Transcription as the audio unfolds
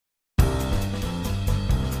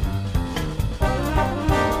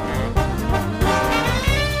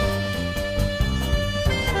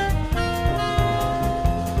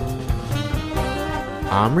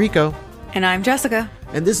I'm Rico. And I'm Jessica.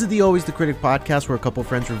 And this is the Always the Critic podcast where a couple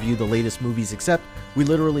friends review the latest movies, except we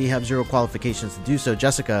literally have zero qualifications to do so.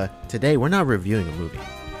 Jessica, today we're not reviewing a movie.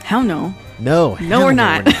 Hell no. No, we're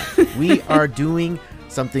not. We are doing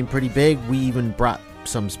something pretty big. We even brought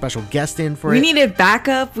some special guests in for it. We needed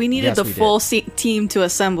backup. We needed Yes, the we full team to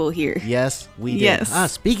assemble here. Yes, we did.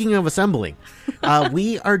 Yes. Speaking of assembling,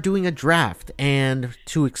 we are doing a draft, and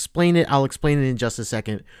to explain it, I'll explain it in just a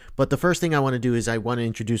second. But the first thing I want to do is I want to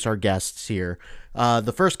introduce our guests here.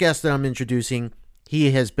 The first guest that I'm introducing,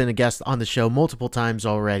 he has been a guest on the show multiple times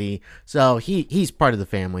already, so he's part of the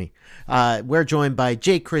family. We're joined by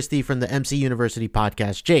Jake Christie from the MC University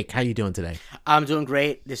podcast. Jake, how you doing today? I'm doing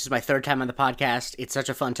great. This is my third time on the podcast. It's such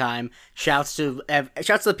a fun time. Shouts to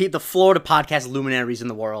the Florida podcast luminaries in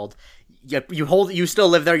the world. You still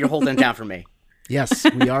live there. You're holding it down for me. Yes,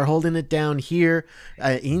 we are holding it down here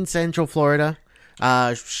in Central Florida.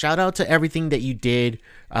 Shout out to everything that you did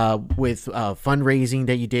with fundraising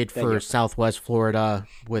that you did for Southwest Florida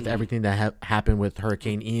with everything that happened with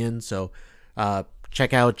Hurricane Ian. So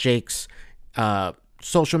check out Jake's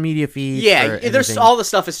social media feed. Yeah, there's all the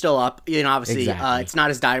stuff is still up. Obviously, Exactly. it's not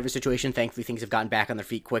as dire of a situation. Thankfully, things have gotten back on their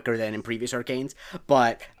feet quicker than in previous hurricanes.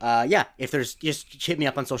 But if there's, just hit me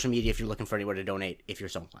up on social media if you're looking for anywhere to donate if you're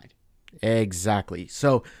so inclined. Exactly.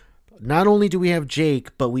 So not only do we have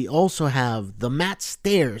Jake, but we also have the Matt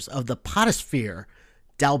Stairs of the Potosphere,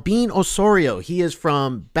 Dalbean Osorio. He is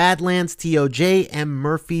from Badlands, TOJ, and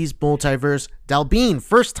Murphy's Multiverse. Dalbean,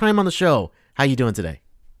 first time on the show. How you doing today?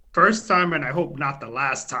 First time, and I hope not the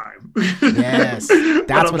last time. Yes,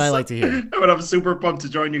 that's what I like to hear. But I'm super pumped to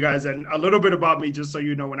join you guys. And a little bit about me, just so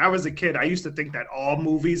you know, when I was a kid, I used to think that all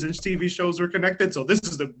movies and TV shows were connected. So this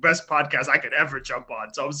is the best podcast I could ever jump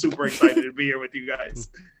on. So I'm super excited to be here with you guys.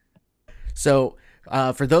 So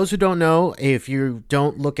for those who don't know, if you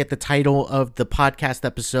don't look at the title of the podcast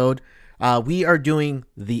episode, we are doing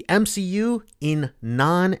the MCU in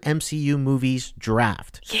non-MCU movies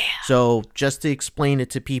draft. Yeah. So just to explain it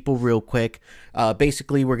to people real quick,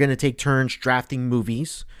 basically we're going to take turns drafting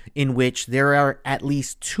movies in which there are at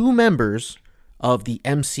least two members of the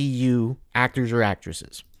MCU actors or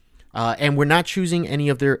actresses. And we're not choosing any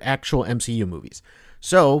of their actual MCU movies.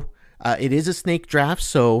 So it is a snake draft.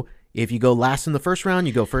 So if you go last in the first round,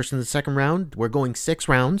 you go first in the second round. We're going 6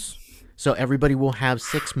 rounds. So everybody will have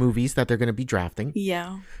 6 movies that they're going to be drafting.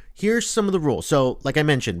 Yeah. Here's some of the rules. So like I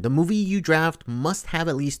mentioned, the movie you draft must have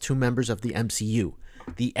at least 2 members of the MCU.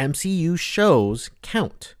 The MCU shows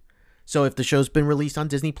count. So if the show's been released on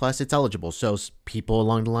Disney Plus, it's eligible. So people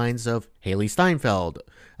along the lines of Haley Steinfeld,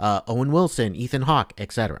 Owen Wilson, Ethan Hawke,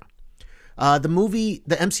 etc. The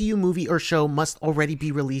MCU movie or show must already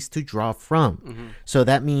be released to draw from. Mm-hmm. So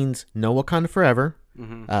that means no Wakanda Forever.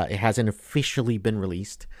 Mm-hmm. It hasn't officially been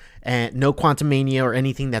released. And no Quantumania or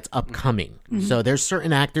anything that's upcoming. Mm-hmm. So there's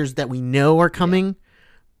certain actors that we know are coming,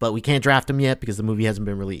 but we can't draft them yet because the movie hasn't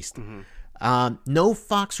been released. Mm-hmm. No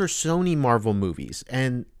Fox or Sony Marvel movies.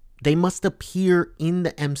 And they must appear in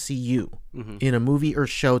the MCU in a movie or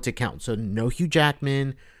show to count. So no Hugh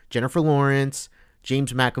Jackman, Jennifer Lawrence,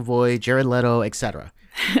 James McAvoy, Jared Leto, etc.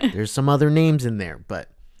 There's some other names in there,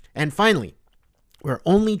 and finally, we're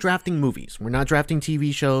only drafting movies. We're not drafting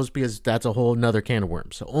TV shows because that's a whole nother can of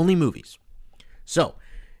worms. So only movies. So,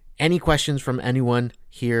 any questions from anyone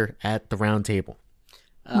here at the round table?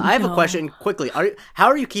 I have a question quickly. How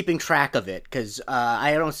are you keeping track of it? Because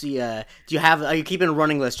I don't see. Are you keeping a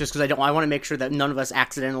running list? Just because I want to make sure that none of us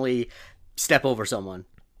accidentally step over someone.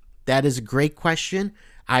 That is a great question.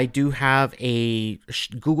 I do have a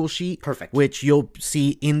Google Sheet. Perfect. Which you'll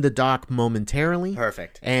see in the doc momentarily.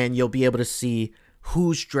 Perfect. And you'll be able to see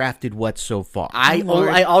who's drafted what so far. I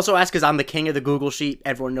also ask because I'm the king of the Google Sheet.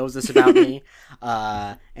 Everyone knows this about me.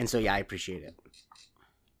 And so, I appreciate it.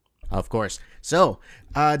 Of course. So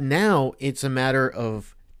now it's a matter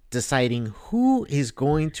of deciding who is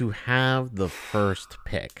going to have the first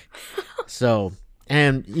pick. So,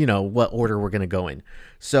 and what order we're going to go in.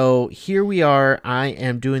 So here we are. I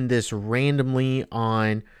am doing this randomly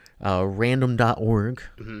on random.org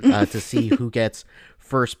to see who gets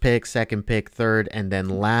first pick, second pick, third, and then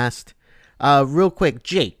last. Real quick,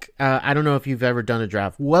 Jake, I don't know if you've ever done a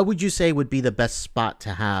draft. What would you say would be the best spot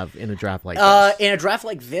to have in a draft like this? In a draft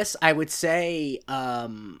like this, I would say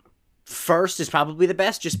first is probably the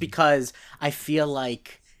best, just because I feel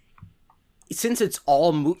like since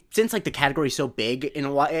the category is so big in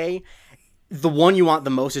a way, the one you want the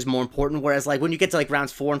most is more important. Whereas when you get to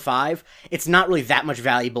rounds 4 and 5, it's not really that much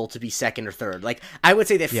valuable to be second or third. I would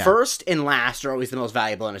say that first and last are always the most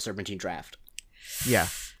valuable in a serpentine draft. Yeah,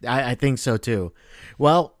 I think so too.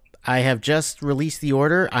 Well, I have just released the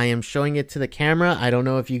order. I am showing it to the camera. I don't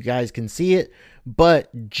know if you guys can see it,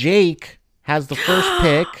 but Jake has the first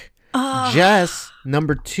pick. Jess,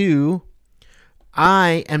 number 2.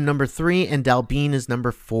 I am number 3, and Dalbean is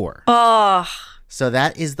number 4. So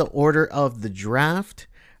that is the order of the draft.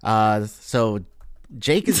 So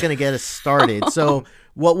Jake is going to get us started. So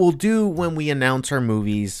what we'll do when we announce our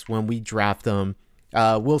movies, when we draft them,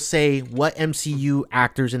 we'll say what MCU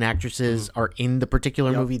actors and actresses are in the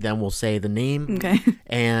particular movie. Then we'll say the name. Okay.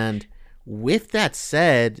 And with that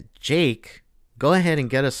said, Jake, go ahead and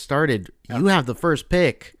get us started. You have the first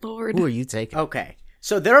pick. Lord. Who are you taking? Okay.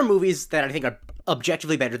 So there are movies that I think are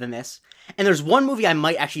objectively better than this. And there's one movie I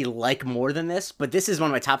might actually like more than this, but this is one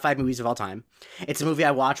of my top 5 movies of all time. It's a movie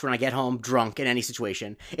I watch when I get home drunk in any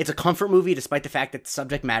situation. It's a comfort movie despite the fact that the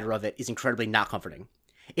subject matter of it is incredibly not comforting.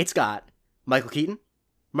 It's got Michael Keaton,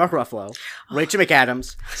 Mark Ruffalo, Rachel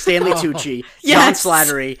McAdams, Stanley Tucci, John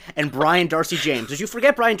Slattery, and Brian Darcy James. Did you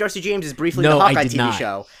forget Brian Darcy James is briefly in the Hawkeye TV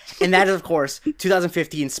show? And that is, of course,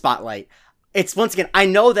 2015 Spotlight. It's, once again, I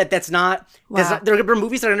know that that's not, there are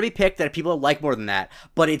movies that are going to be picked that people like more than that,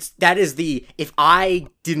 but that is if I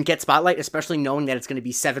didn't get Spotlight, especially knowing that it's going to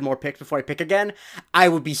be 7 more picks before I pick again, I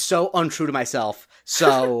would be so untrue to myself.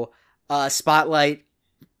 So, Spotlight,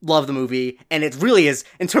 love the movie, and it really is,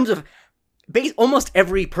 in terms of, almost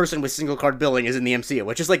every person with single card billing is in the MCU,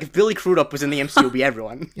 which is like if Billy Crudup was in the MCU, it would be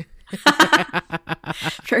everyone.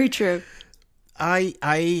 Very true.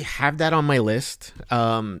 I have that on my list,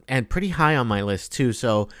 and pretty high on my list too.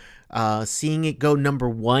 So, seeing it go number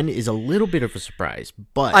 1 is a little bit of a surprise,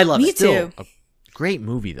 but I love it. Me too. A great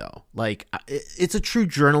movie though. Like, it's a true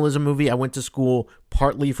journalism movie. I went to school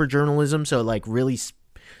partly for journalism, so it like really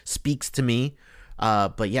speaks to me.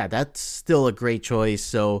 But yeah, that's still a great choice.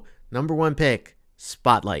 So number 1 pick,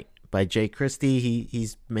 Spotlight by Jake Christie.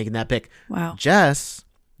 He's making that pick. Wow. Jess,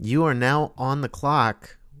 you are now on the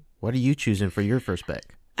clock. What are you choosing for your first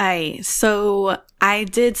pick? So I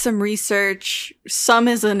did some research. Some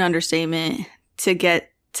is an understatement to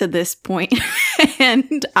get to this point.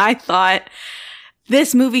 And I thought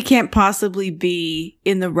this movie can't possibly be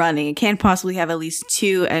in the running. It can't possibly have at least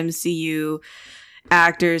 2 MCU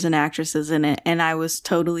actors and actresses in it. And I was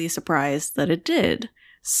totally surprised that it did.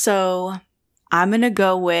 So I'm going to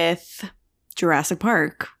go with Jurassic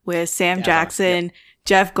Park with Sam Jackson,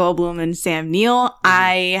 Jeff Goldblum, and Sam Neill. Mm-hmm.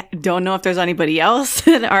 I don't know if there's anybody else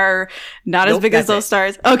that are not as big as those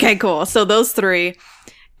stars. Okay, cool. So those 3.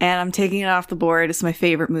 And I'm taking it off the board. It's my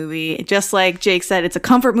favorite movie. Just like Jake said, it's a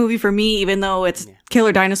comfort movie for me, even though it's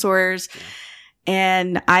killer dinosaurs. Yeah.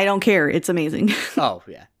 And I don't care. It's amazing. Oh,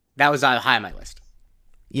 yeah. That was high on my list.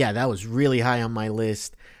 Yeah, that was really high on my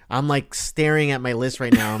list. I'm like staring at my list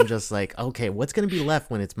right now. I'm just like, okay, what's going to be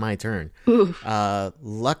left when it's my turn? Ooh.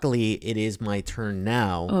 Luckily, it is my turn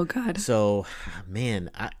now. Oh, God. So,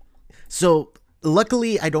 man.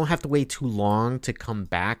 Luckily, I don't have to wait too long to come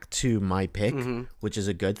back to my pick, which is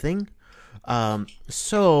a good thing.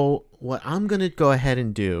 So, what I'm going to go ahead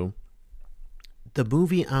and do, the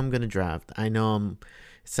movie I'm going to draft, I know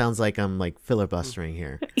it sounds like I'm like filibustering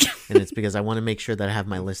here. And it's because I want to make sure that I have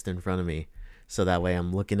my list in front of me. So that way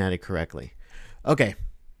I'm looking at it correctly. Okay.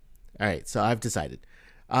 All right. So I've decided.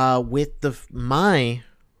 With my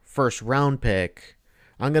first round pick,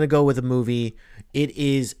 I'm going to go with a movie. It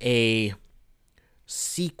is a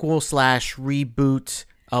sequel / reboot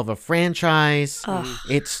of a franchise.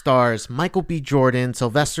 It stars Michael B. Jordan,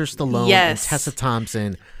 Sylvester Stallone, and Tessa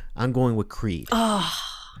Thompson. I'm going with Creed.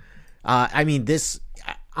 I mean, this,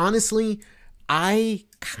 honestly, I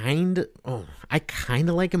kind of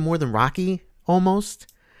like it more than Rocky.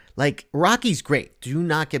 Almost. Like, Rocky's great, do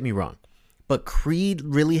not get me wrong, but Creed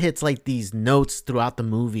really hits like these notes throughout the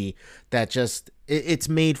movie that just it's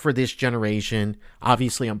made for this generation.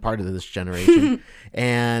 Obviously, I'm part of this generation.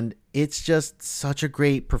 And it's just such a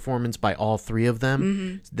great performance by all 3 of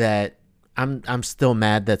them that I'm still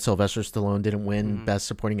mad that Sylvester Stallone didn't win Best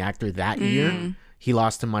Supporting Actor that year. He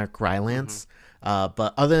lost to Mark Rylance.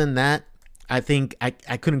 But other than that, I think I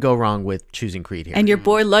couldn't go wrong with choosing Creed here. And your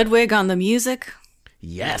boy Ludwig on the music.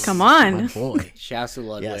 Yes. Come on. My boy. Shouts to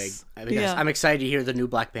Ludwig. Yes. I'm excited to hear the new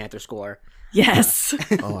Black Panther score. Yes.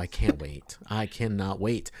 Oh, I can't wait. I cannot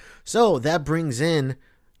wait. So that brings in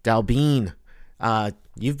Dalbean.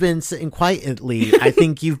 You've been sitting quietly. I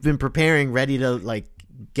think you've been preparing, ready to like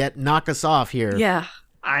knock us off here. Yeah.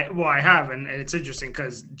 I have, and it's interesting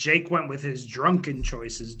because Jake went with his drunken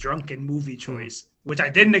movie choice, which I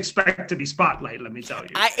didn't expect to be Spotlight. Let me tell you,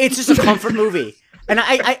 it's just a comfort movie. And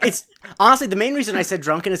it's honestly the main reason I said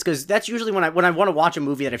drunken is because that's usually when I want to watch a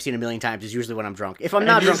movie that I've seen a million times is usually when I'm drunk. If I'm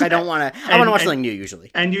not drunk, I don't want to. I want to watch something new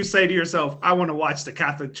usually. And you say to yourself, "I want to watch the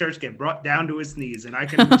Catholic Church get brought down to its knees," and I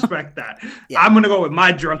can respect that. Yeah. I'm gonna go with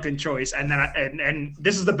my drunken choice, and then and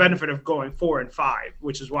this is the benefit of going 4 and 5,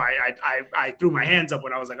 which is why I threw my hands up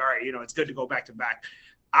when I was like, all right, it's good to go back to back.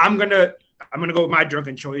 I'm gonna go with my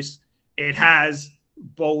drunken choice. It has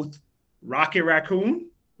both Rocket Raccoon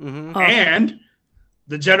and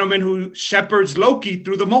the gentleman who shepherds Loki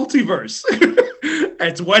through the multiverse.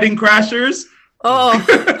 It's Wedding Crashers. Oh,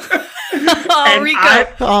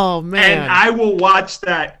 Rico. Oh man! And I will watch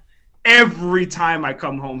that every time I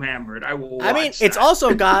come home hammered. I will. It's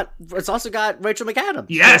also got Rachel McAdams.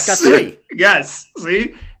 Yes, it's got 3. Yes.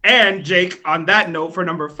 See, and Jake. On that note, for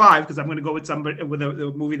number 5, because I'm going to go with somebody with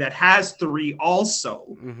a movie that has 3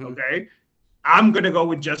 also. Okay. I'm going to go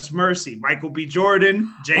with Just Mercy. Michael B.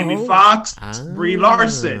 Jordan, Jamie Foxx, Brie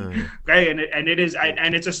Larson. Okay, and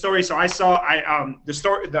it's a story. So I saw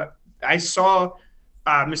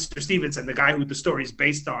Mr. Stevenson, the guy who the story is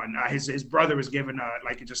based on. His brother was given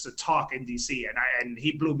just a talk in DC, and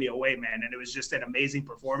he blew me away, man. And it was just an amazing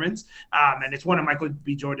performance. And it's one of Michael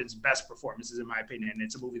B. Jordan's best performances, in my opinion.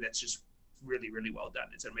 It's a movie that's just really, really well done.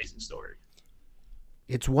 It's an amazing story.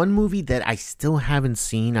 It's one movie that I still haven't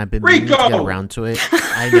seen. I've been meaning to get around to it.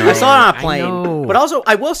 I know. I saw it on a plane. But also,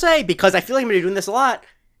 I will say, because I feel like I'm going to be doing this a lot,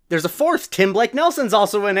 there's a 4th. Tim Blake Nelson's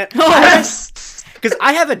also in it. Yes! Because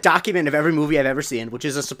I have a document of every movie I've ever seen, which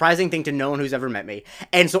is a surprising thing to no one who's ever met me.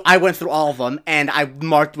 And so I went through all of them, and I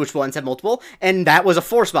marked which ones had multiple, and that was a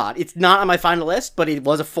 4 spot. It's not on my final list, but it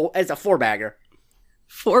was it's a 4-bagger.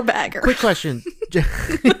 4-bagger. Quick question.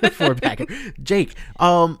 4-bagger. Jake,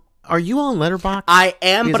 are you on Letterboxd? I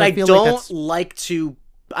am, Because but I don't like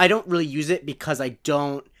I don't really use it because I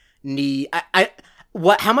don't need...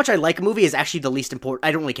 How much I like a movie is actually the least important.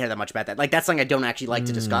 I don't really care that much about that. Like, that's something I don't actually like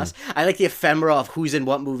to discuss. I like the ephemera of who's in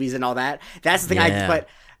what movies and all that. That's the thing but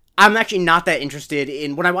I'm actually not that interested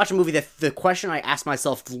in... When I watch a movie, the question I ask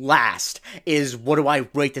myself last is, what do I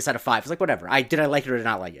rate this out of 5? It's like, whatever. Did I like it or did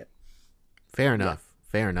I not like it? Fair enough.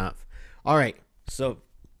 Fair enough. All right. So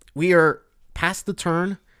we are past the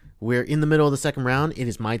turn. We're in the middle of the second round. It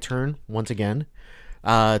is my turn once again.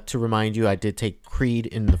 To remind you, I did take Creed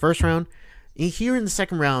in the first round. Here in the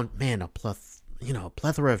second round, man, a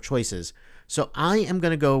plethora of choices. So I am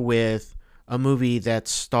going to go with a movie that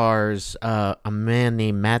stars a man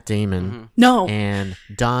named Matt Damon and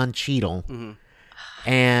Don Cheadle.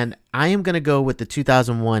 And I am going to go with the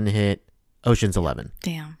 2001 hit Ocean's 11.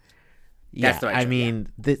 Damn.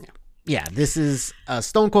 Yeah, this is a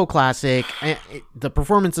Stone Cold classic. The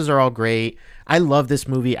performances are all great. I love this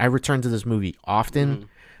movie. I return to this movie often.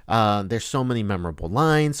 There's so many memorable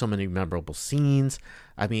lines, so many memorable scenes.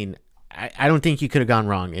 I mean, I don't think you could have gone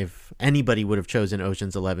wrong if anybody would have chosen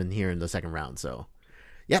Ocean's 11 here in the second round. So,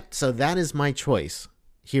 yep. So that is my choice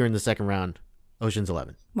here in the second round, Ocean's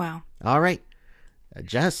 11. Wow. All right.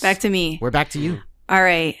 Jess. Back to me. We're back to you. All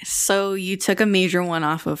right. So you took a major one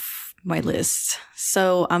off of my list.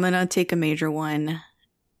 So I'm going to take a major one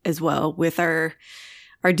as well with our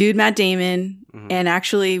dude, Matt Damon, and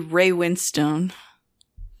actually Ray Winstone.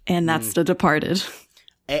 And that's The Departed.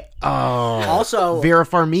 Also, Vera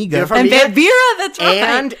Farmiga. And Vera, that's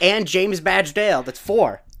right. And James Badge Dale. That's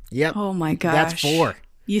 4. Yep. Oh my gosh. That's 4.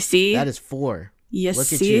 You see? That is 4. You Look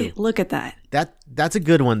see? at you. Look at that. That's a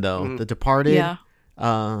good one though. The Departed.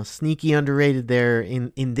 Yeah. Sneaky underrated there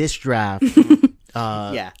in this draft.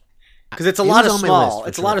 Yeah. Because it's a lot of small.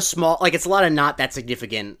 It's sure. a lot of small. Like, it's a lot of not that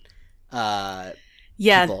significant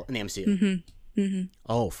people in the MCU.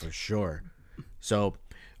 Oh, for sure. So,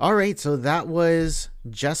 all right. So that was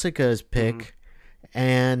Jessica's pick.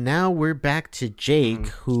 And now we're back to Jake,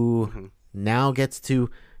 who now gets to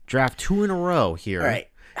draft 2 in a row here. All right.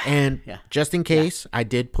 And just in case, I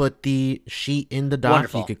did put the sheet in the doc.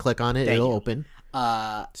 Wonderful. You could click on it. Thank It'll you. open.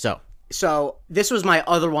 So this was my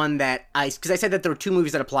other one that because I said that there were 2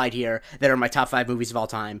 movies that applied here that are my top 5 movies of all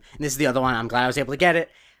time, and this is the other one. I'm glad I was able to get it.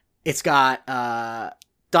 It's got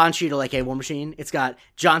Don Cheadle, aka War Machine. It's got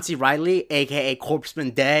John C. Reilly, aka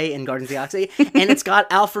Corpseman Day in Guardians of the Galaxy, and it's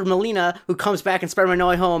got Alfred Molina, who comes back in Spider-Man: No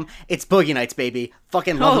Way Home. It's Boogie Nights, baby.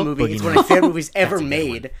 Fucking love the movie. It's one of my favorite movies ever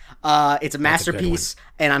made. It's a masterpiece,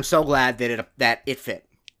 and I'm so glad that it fit.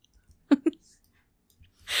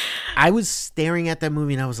 I was staring at that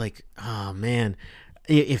movie and I was like, oh man,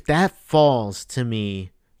 if that falls to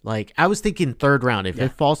me, like I was thinking third round. If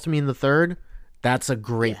it falls to me in the third, that's a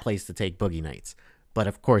great place to take Boogie Nights. But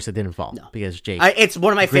of course it didn't fall because Jake. It's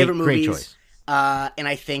one of my favorite movies. Great choice. And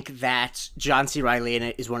I think that John C. Reilly in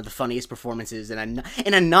it is one of the funniest performances in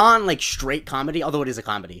a non like straight comedy, although it is a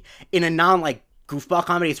comedy. In a non like goofball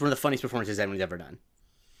comedy, it's one of the funniest performances anyone's ever done.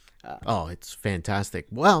 It's fantastic.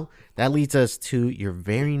 Well, that leads us to your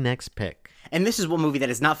very next pick. And this is one movie that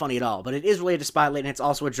is not funny at all, but it is related to Spotlight, and it's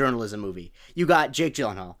also a journalism movie. You got Jake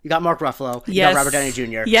Gyllenhaal, you got Mark Ruffalo, you got Robert Downey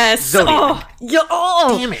Jr. Yes. Zodiac.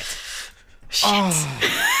 Damn it. Shit.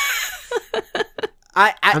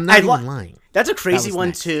 I'm not even lying. That's a crazy one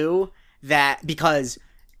next. too. That because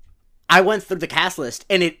I went through the cast list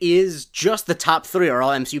and it is just the top 3 are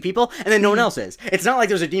all MCU people, and then no one else is. It's not like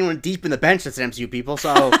there's anyone deep in the bench that's an MCU people.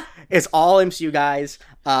 So it's all MCU guys.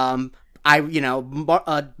 Robert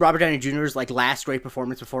Downey Jr.'s like last great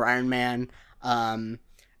performance before Iron Man.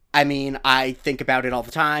 I mean, I think about it all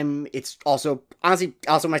the time. It's also honestly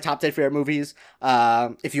my top 10 favorite movies.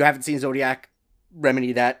 If you haven't seen Zodiac,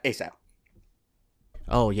 remedy that ASAP.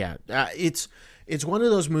 Oh yeah, it's one of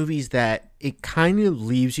those movies that it kind of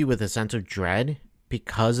leaves you with a sense of dread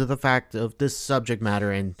because of the fact of this subject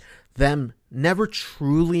matter and them never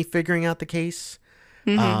truly figuring out the case.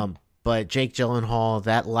 Mm-hmm. But Jake Gyllenhaal,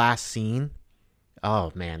 that last scene,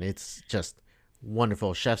 oh man, it's just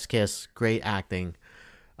wonderful. Chef's kiss, great acting.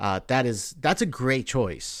 That's a great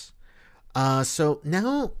choice. So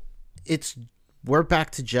now we're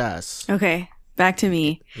back to Jess. Okay, back to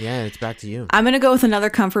me. Yeah, it's back to you. I'm gonna go with another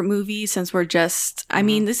comfort movie since we're just. I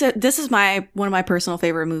mean, this is one of my personal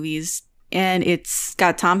favorite movies, and it's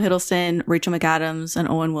got Tom Hiddleston, Rachel McAdams, and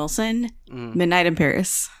Owen Wilson. Midnight in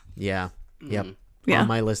Paris. Yeah. Yep. Yeah. On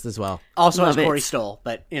my list as well. Also has Love Corey it. Stoll,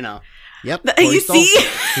 but you know. Yep. You Corey Stoll. see?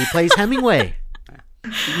 He plays Hemingway.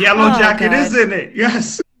 Yellow Jacket God. is in it.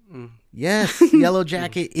 Yes. Yes, Yellow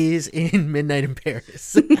Jacket is in Midnight in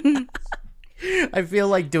Paris. I feel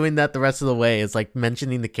like doing that the rest of the way is like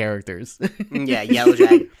mentioning the characters. Yeah, Yellow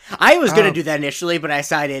Jacket. I was gonna do that initially, but I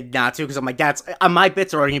decided not to because I'm like, that's my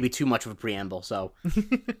bits are already gonna be too much of a preamble. So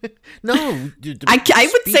No, dude, I would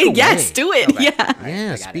speak say away. yes, do it. Okay. Yeah. All right,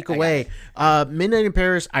 Yeah, I got speak it, I got away. it. Midnight in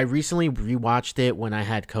Paris, I recently rewatched it when I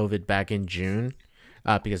had COVID back in June.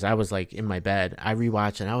 Because I was like in my bed. I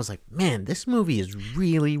rewatched it and I was like, man, this movie is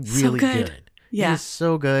really, really good. Yeah. It is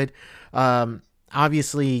so good.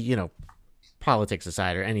 Obviously, politics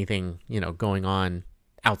aside or anything, going on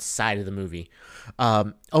outside of the movie.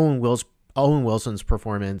 Owen Wilson's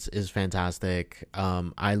performance is fantastic.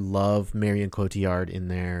 I love Marion Cotillard in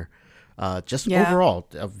there. Overall,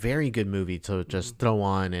 a very good movie to just throw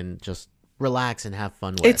on and just relax and have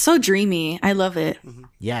fun with. It's so dreamy. I love it.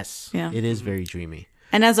 Yes, Yeah. it is very dreamy.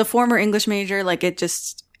 And as a former English major, like it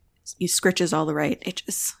just you scritches all the right. It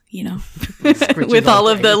just, Scritches with all all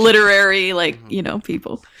of the right. literary,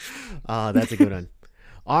 people. That's a good one.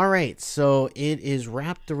 All right, so it is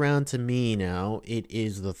wrapped around to me now. It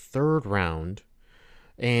is the third round,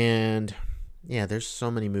 and yeah, there's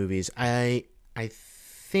so many movies. I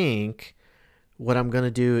think what I'm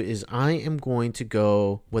gonna do is I am going to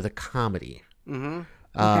go with a comedy. Mm-hmm. Okay.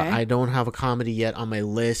 I don't have a comedy yet on my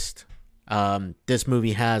list. This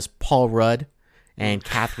movie has Paul Rudd and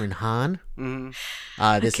Catherine Hahn.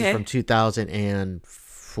 Mm-hmm. This is from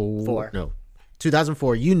 2004.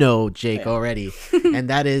 2004. Jake, Yeah. already. And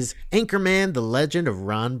that is Anchorman, The Legend of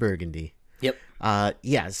Ron Burgundy. Yep.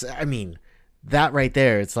 Yes, I mean, that right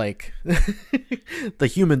there, it's like the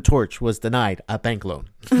Human Torch was denied a bank loan.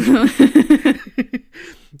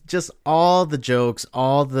 Just all the jokes,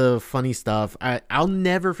 all the funny stuff. I'll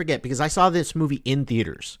never forget because I saw this movie in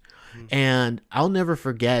theaters. And I'll never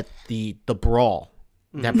forget the brawl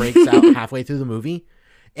that breaks out halfway through the movie.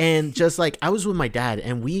 And just like I was with my dad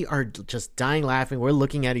and we are just dying laughing. We're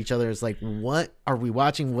looking at each other. It's like, what are we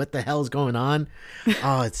watching? What the hell is going on?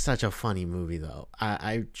 Oh, it's such a funny movie, though.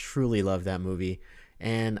 I truly love that movie.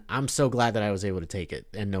 And I'm so glad that I was able to take it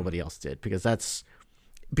and nobody else did, because that's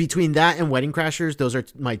between that and Wedding Crashers. Those are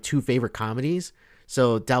my two favorite comedies.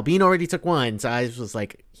 So Dalbean already took one. So I was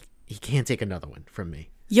like, he can't take another one from me.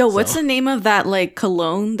 Yo, what's the name of that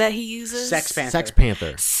cologne that he uses? Sex Panther. Sex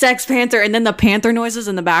Panther. Sex Panther, and then the panther noises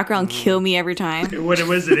in the background kill me every time. What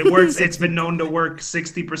was it? It works. It's been known to work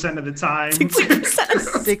 60% of the time.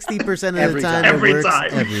 60% of the Every time, time. it Every works time.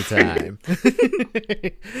 every time.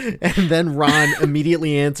 And then Ron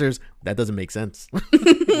immediately answers, that doesn't make sense.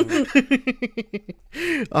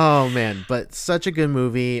 Oh, man. But such a good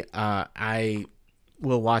movie. I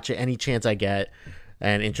will watch it any chance I get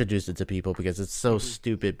and introduce it to people because it's so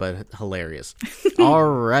stupid but hilarious.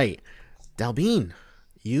 All right. Dalbean,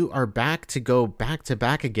 you are back to go back to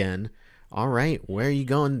back again. All right. Where are you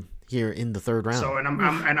going here in the third round? So, and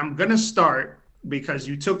I'm gonna start because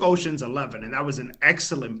you took Ocean's 11, and that was an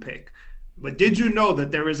excellent pick. But did you know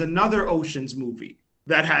that there is another Oceans movie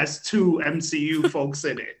that has 2 MCU folks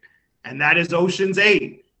in it? And that is Ocean's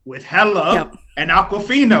 8 with Hela and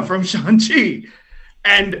Aquafina from Shang-Chi.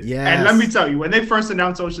 And let me tell you, when they first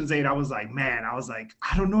announced Ocean's 8, I was like,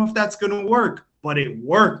 I don't know if that's going to work, but it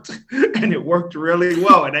worked. And it worked really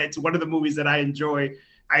well. And it's one of the movies that I enjoy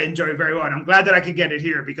very well. And I'm glad that I could get it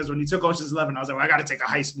here, because when you took Ocean's 11, I was like, well, I got to take a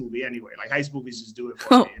heist movie anyway. Like, heist movies just do it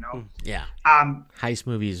for me, you know? Yeah. Heist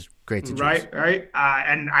movies, great to choose. Right.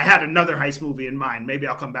 And I had another heist movie in mind. Maybe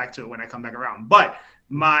I'll come back to it when I come back around. But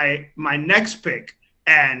my next pick,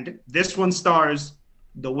 and this one stars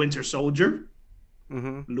the Winter Soldier,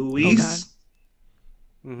 Luis,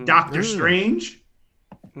 Doctor Strange,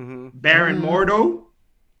 Baron Mordo,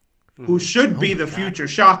 who should be the future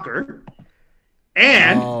Shocker,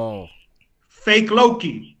 and fake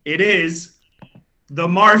Loki. It is the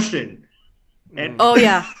Martian. And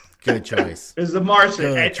good choice. It's the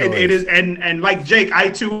Martian. And it is, and like Jake, I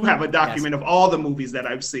too have a document of all the movies that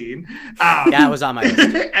I've seen. That was on my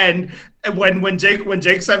list. And when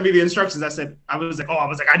Jake sent me the instructions, I was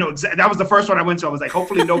like, I know exactly. That was the first one I went to. I was like,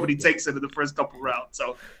 hopefully nobody takes it in the first couple rounds.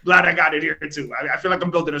 So glad I got it here too. I feel like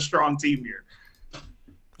I'm building a strong team here.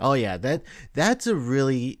 Oh yeah, that's a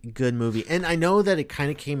really good movie, and I know that it kind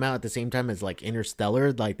of came out at the same time as like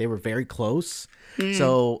Interstellar. Like they were very close,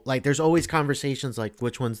 so like there's always conversations like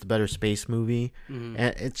which one's the better space movie, and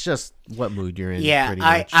it's just what mood you're in. Yeah, pretty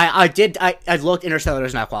much. I looked. Interstellar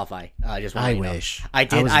does not qualify. I wish I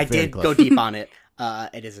did go deep on it.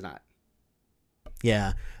 It is not.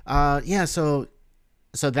 Yeah, So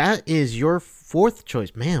that is your fourth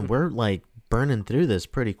choice, man. We're like burning through this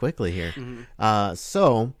pretty quickly here.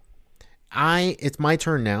 So it's my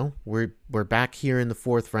turn now. We're back here in the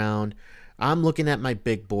fourth round. I'm looking at my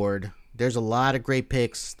big board. There's a lot of great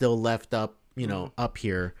picks still left up, up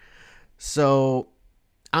here. So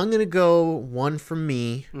I'm going to go one from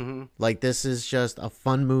me. Like this is just a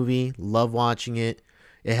fun movie. Love watching it.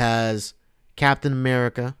 It has Captain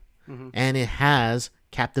America and it has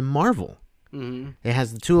Captain Marvel. It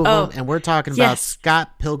has the two of them, and we're talking about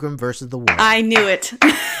Scott Pilgrim versus the World. I knew it.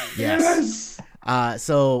 Yes.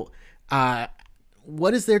 So,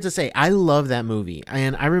 what is there to say? I love that movie,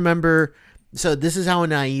 and I remember. So this is how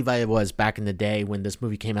naive I was back in the day when this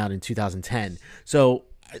movie came out in 2010. So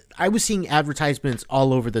I was seeing advertisements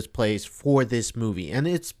all over this place for this movie, and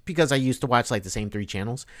it's because I used to watch like the same 3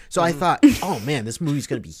 channels. So I thought, oh man, this movie's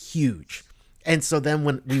gonna be huge. And so then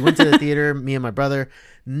when we went to the theater, me and my brother,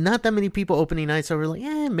 not that many people opening night, so we're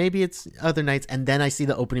like, maybe it's other nights. And then I see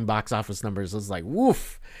the opening box office numbers. I was like,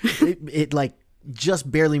 woof. It like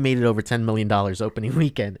just barely made it over $10 million opening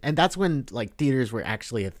weekend. And that's when like theaters were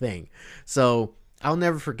actually a thing. So I'll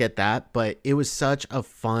never forget that. But it was such a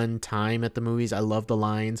fun time at the movies. I love the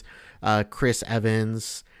lines. Chris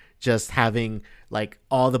Evans just having like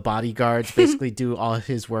all the bodyguards basically do all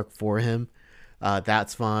his work for him.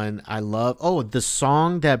 That's fun. I love the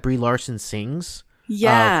song that Brie Larson sings.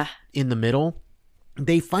 Yeah. In the middle.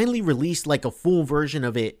 They finally released like a full version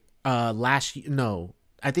of it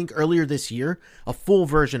I think earlier this year, a full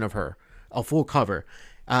version of her, a full cover,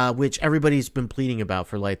 which everybody's been pleading about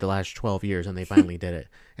for like the last 12 years, and they finally did it.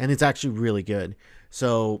 And it's actually really good.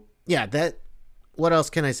 So, yeah, what else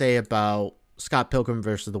can I say about Scott Pilgrim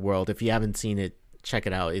versus the World? If you haven't seen it, check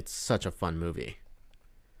it out. It's such a fun movie.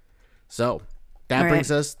 So, that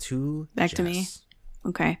brings us to back to me.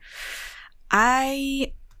 Okay.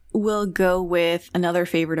 I will go with another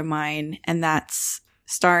favorite of mine, and that's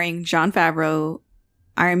starring Jon Favreau,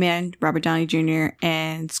 Iron Man, Robert Downey Jr.,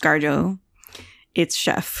 and ScarJo. It's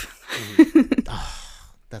Chef.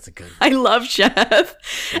 That's a good one. I love Chef.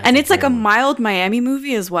 And it's like a mild Miami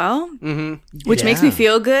movie as well, which makes me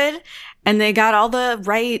feel good. And they got all the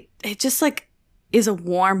right, it just like is a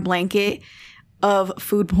warm blanket of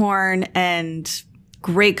food porn and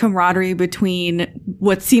great camaraderie between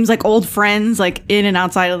what seems like old friends, like in and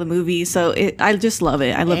outside of the movie. So I just love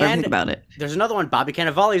it. I love everything about it. There's another one. Bobby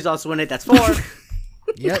Cannavale is also in it. That's 4.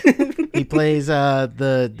 Yep. He plays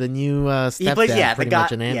the new stepdad, pretty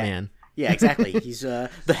much an Ant-Man. Yeah, exactly. He's the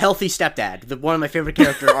healthy stepdad. One of my favorite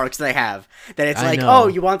character arcs that I have. That it's like, oh,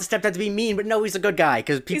 you want the stepdad to be mean, but no, he's a good guy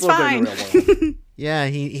because people are good in the real world. Yeah,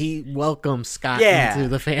 he welcomes Scott into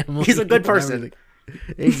the family. He's a good person.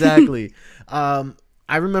 Exactly.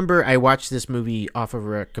 I remember I watched this movie off of a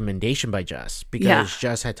recommendation by Jess because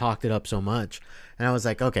Jess had talked it up so much. And I was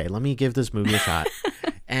like, okay, let me give this movie a shot.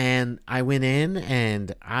 And I went in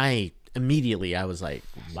and I was like,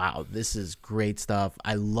 wow, this is great stuff.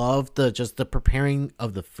 I love the preparing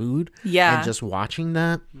of the food. Yeah. And just watching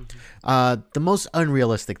that. The most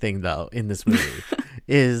unrealistic thing, though, in this movie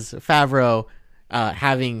is Favreau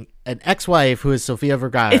having an ex-wife who is Sofia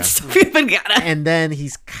Vergara. It's Sofia Vergara. And then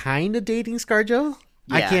he's kind of dating ScarJo.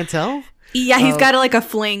 I Yeah. can't tell. Yeah, he's got like a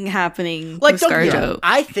fling happening Like, with don't get me wrong, ScarJo.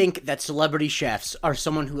 I think that celebrity chefs are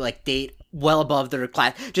someone who like date well above their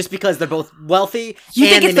class just because they're both wealthy. You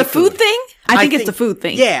and think they it's the make food thing? I think it's the food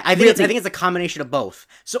thing. Yeah, I think Really. I think it's a combination of both.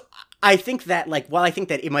 So I think that like while I think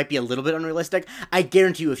that it might be a little bit unrealistic, I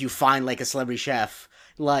guarantee you if you find like a celebrity chef,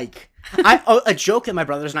 like a joke that my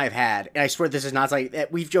brothers and I have had, and I swear this is not like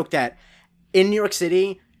that. We've joked that in New York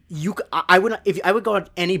City. I would not, if I would go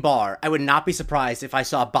to any bar, I would not be surprised if I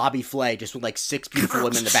saw Bobby Flay just with like 6 beautiful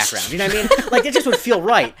women in the background. You know what I mean? Like it just would feel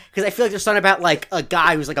right because I feel like there's something about like a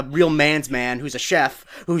guy who's like a real man's man, who's a chef,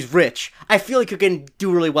 who's rich. I feel like you can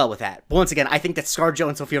do really well with that. But once again, I think that ScarJo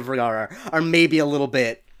and Sofia Vergara are maybe a little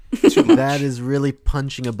bit too much. That is really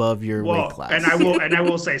punching above your weight class. and I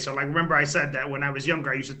will say so. Like, remember I said that when I was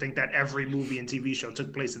younger, I used to think that every movie and TV show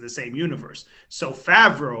took place in the same universe. So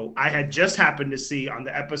Favreau, I had just happened to see on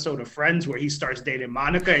the episode of Friends where he starts dating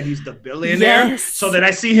Monica and he's the billionaire. Yes. So then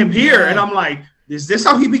I see him here and I'm like, is this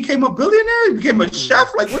how he became a billionaire? He became a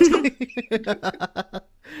chef? Like, what's going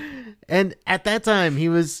And at that time, he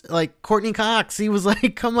was like Courtney Cox. He was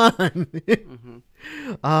like, come on.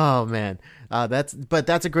 Oh, man. That's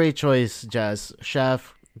a great choice, Jess.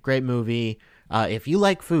 Chef, great movie. If you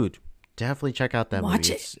like food, definitely check out that Watch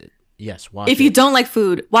movie. it. Yes, watch If it. you don't like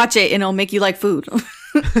food, watch it and it'll make you like food.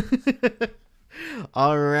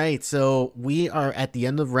 All right, so we are at the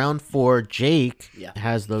end of round 4. Jake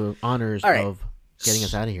has the honors All right. of getting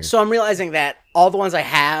us out of here. So I'm realizing that all the ones I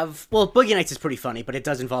have, well, Boogie Nights is pretty funny, but it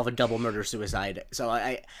does involve a double murder suicide. So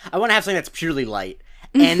I want to have something that's purely light.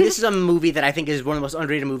 And this is a movie that I think is one of the most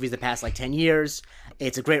underrated movies of the past like 10 years.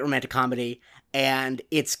 It's a great romantic comedy, and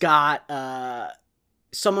it's got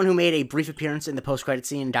someone who made a brief appearance in the post-credit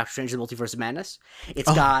scene in Doctor Strange: The Multiverse of Madness.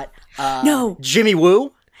 It's got Jimmy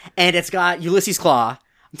Woo, and it's got Ulysses Claw.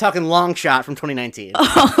 I'm talking Long Shot from 2019.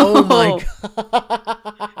 Oh my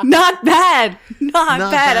God. Not bad. Not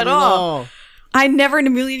Not bad at all. I never in a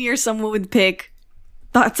million years thought someone would pick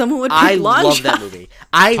I Long love Shot. that movie.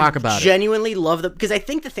 I Talk about it. genuinely love because I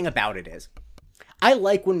think the thing about it is, I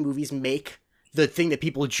like when movies make the thing that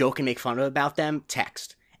people joke and make fun of about them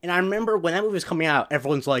text. And I remember when that movie was coming out,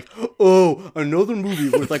 everyone's like, "Oh, another movie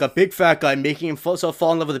with like a big fat guy making himself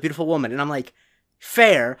fall in love with a beautiful woman," and I'm like,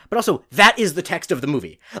 fair, but also that is the text of the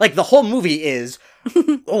movie. Like the whole movie is,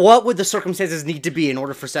 what would the circumstances need to be in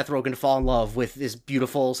order for Seth Rogen to fall in love with this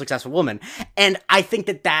beautiful, successful woman? And I think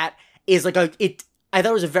that is like I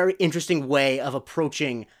thought it was a very interesting way of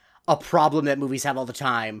approaching a problem that movies have all the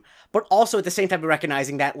time, but also at the same time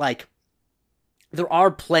recognizing that like there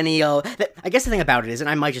are plenty of. I guess the thing about it is, and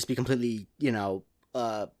I might just be completely,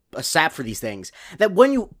 a sap for these things, that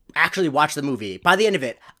when you actually watch the movie, by the end of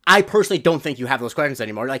it, I personally don't think you have those questions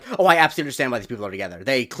anymore. Like, oh, I absolutely understand why these people are together.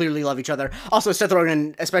 They clearly love each other. Also, Seth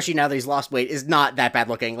Rogen, especially now that he's lost weight, is not that bad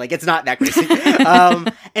looking. Like, it's not that crazy.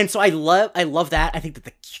 And so I love that. I think that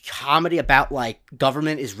the comedy about like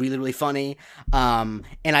government is really, really funny. And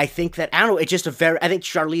I think that, I don't know, it's just I think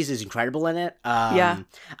Charlize is incredible in it. Yeah.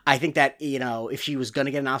 I think that, if she was going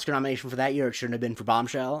to get an Oscar nomination for that year, it shouldn't have been for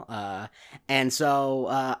Bombshell. And so,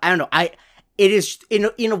 I don't know. It is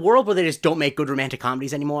in a world where they just don't make good romantic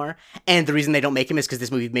comedies anymore, and the reason they don't make them is because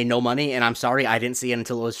this movie made no money, and I'm sorry, I didn't see it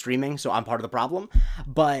until it was streaming, so I'm part of the problem.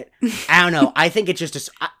 But I don't know. I think it's just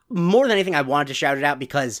more than anything, I wanted to shout it out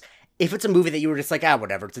because if it's a movie that you were just like,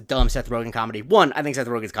 whatever, it's a dumb Seth Rogen comedy. One, I think Seth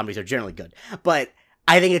Rogen's comedies are generally good, but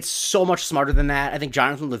I think it's so much smarter than that. I think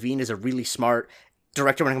Jonathan Levine is a really smart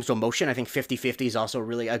director when it comes to emotion. I think 50-50 is also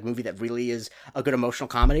really a movie that really is a good emotional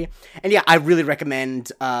comedy. And yeah, I really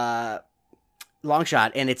recommend Long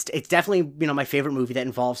Shot, and it's definitely my favorite movie that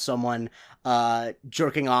involves someone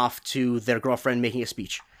jerking off to their girlfriend making a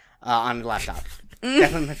speech on the laptop.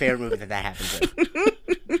 Definitely my favorite movie that happens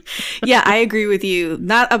in. Yeah, I agree with you.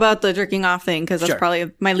 Not about the jerking off thing, because that's probably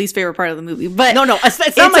my least favorite part of the movie. But no,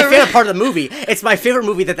 it's not my favorite part of the movie. It's my favorite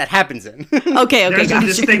movie that happens in. Okay, There's gotcha. a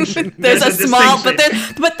distinction. There's a small,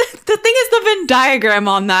 distinction. but the thing is, the Venn diagram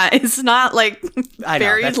on that is not like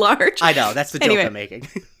very large. I know, that's the joke I'm making.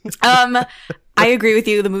 I agree with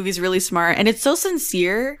you. The movie's really smart, and it's so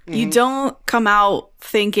sincere. Mm-hmm. You don't come out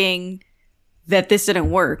thinking that this didn't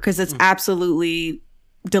work, because it's absolutely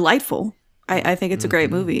delightful. I think it's a great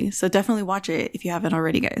movie, so definitely watch it if you haven't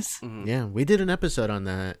already, guys. Yeah, we did an episode on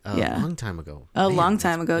that a long time ago. Long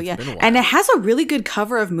time ago, yeah. And it has a really good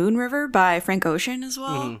cover of Moon River by Frank Ocean as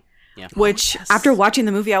well. Yeah. Which, after watching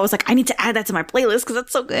the movie, I was like, I need to add that to my playlist because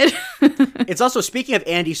that's so good. It's also, speaking of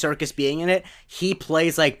Andy Serkis being in it, he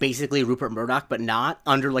plays like basically Rupert Murdoch, but not,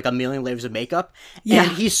 under like a million layers of makeup. Yeah.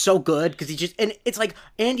 And he's so good because and it's like,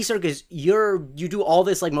 Andy Serkis, you do all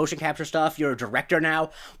this like motion capture stuff. You're a director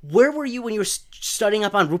now. Where were you when you were studying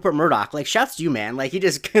up on Rupert Murdoch? Like, shouts to you, man. Like, he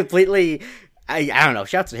just completely, I don't know,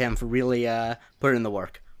 shouts to him for really putting in the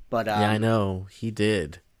work. But yeah, I know he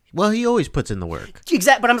did. Well, he always puts in the work.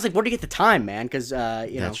 Exactly, but I'm just like, where do you get the time, man? Because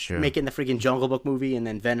That's true. making the freaking Jungle Book movie and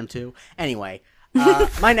then Venom 2. Anyway,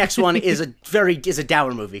 my next one is a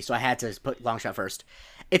dour movie, so I had to put Long Shot first.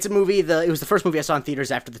 It's a movie. It was the first movie I saw in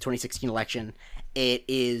theaters after the 2016 election. It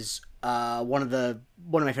is one of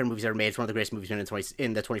my favorite movies ever made. It's one of the greatest movies made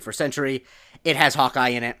in the 21st century. It has Hawkeye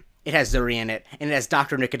in it. It has Zuri in it, and it has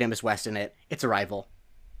Dr. Nicodemus West in it. It's Arrival.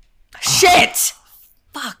 Shit!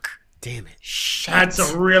 Fuck. Damn it. That's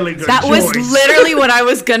a really good That choice. was literally what I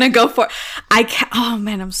was gonna go for. Oh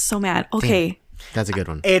man, I'm so mad. Okay. Damn. That's a good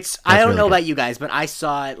one. I don't really know good. about you guys, but I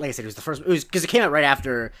saw it, like I said, it was because it came out right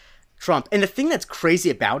after Trump. And the thing that's crazy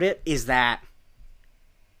about it is that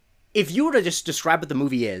if you were to just describe what the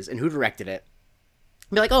movie is and who directed it,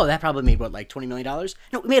 be like, oh, that probably made, what, like $20 million?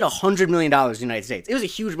 No, it made $100 million in the United States. It was a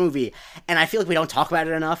huge movie, and I feel like we don't talk about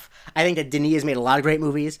it enough. I think that Denis has made a lot of great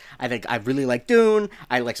movies. I think I really like Dune.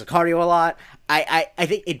 I like Sicario a lot. I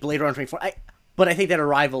think it Blade Runner 24. But I think that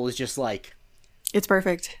Arrival is just like... It's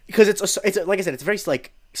perfect. Because it's like I said, it's a very,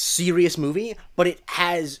 like, serious movie, but it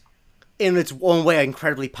has, in its own way, an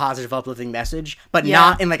incredibly positive, uplifting message, but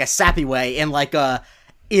not in, like, a sappy way, in, like, a...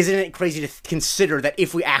 Isn't it crazy to consider that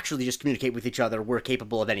if we actually just communicate with each other, we're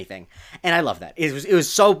capable of anything? And I love that. It was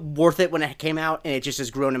so worth it when it came out, and it just has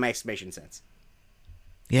grown in my estimation since.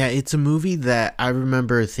 Yeah, it's a movie that I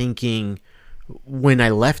remember thinking, when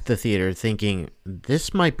I left the theater, thinking,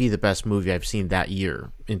 this might be the best movie I've seen that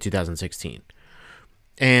year in 2016.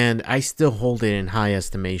 And I still hold it in high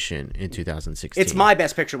estimation in 2016. It's my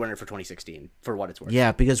best picture winner for 2016, for what it's worth.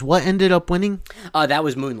 Yeah, because what ended up winning? That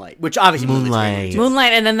was Moonlight, which obviously Moonlight,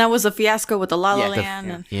 and then that was a fiasco with the La La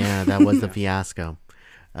Land. Yeah, that was the fiasco.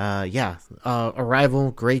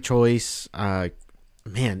 Arrival, great choice.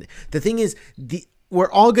 Man, the thing is,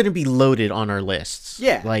 we're all going to be loaded on our lists.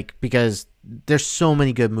 Yeah. Like, because there's so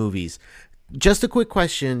many good movies. Just a quick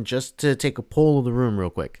question, just to take a poll of the room real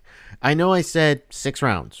quick. I know I said 6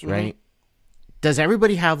 rounds, right? Does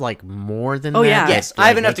everybody have like more than that? Yeah. Yes, Like, I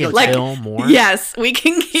have enough to go. Like, more? yes, we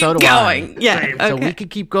can keep So do going. I. Yeah, Same. okay. So we could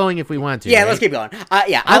keep going if we want to. Yeah, right? let's keep going.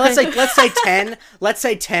 Let's say 10. Let's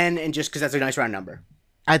say 10, and just because that's a nice round number.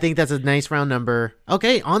 I think that's a nice round number.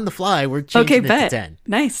 Okay, on the fly, we're changing it to 10.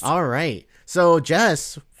 Nice. All right. So,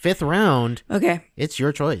 Jess, 5th round. Okay. It's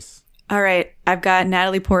your choice. All right. I've got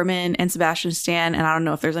Natalie Portman and Sebastian Stan, and I don't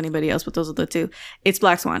know if there's anybody else, but those are the two. It's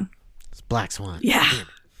Black Swan. It's Black Swan. Yeah.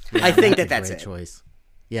 I think a that's great it. choice.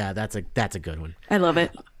 Yeah, that's a good one. I love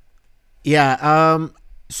it. Yeah.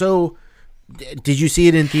 So, did you see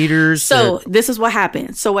it in theaters? So this is what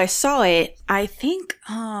happened. So I saw it. I think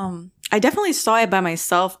I definitely saw it by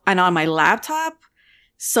myself and on my laptop.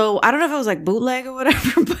 So I don't know if it was like bootleg or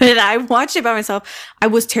whatever, but I watched it by myself. I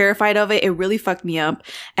was terrified of it. It really fucked me up.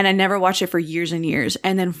 And I never watched it for years and years.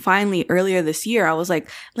 And then finally earlier this year, I was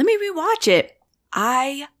like, let me rewatch it.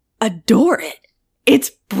 I adore it.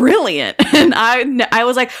 It's brilliant. And I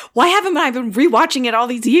was like, why haven't I been rewatching it all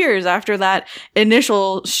these years after that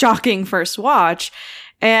initial shocking first watch?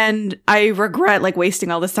 And I regret like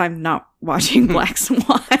wasting all this time not watching Black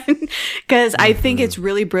Swan because I think it's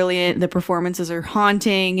really brilliant. The performances are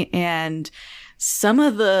haunting, and some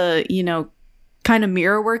of the, kind of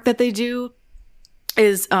mirror work that they do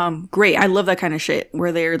is great. I love that kind of shit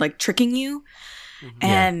where they're like tricking you.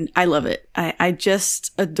 And I love it. I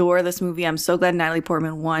just adore this movie. I'm so glad Natalie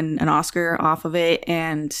Portman won an Oscar off of it,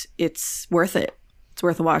 and it's worth it. It's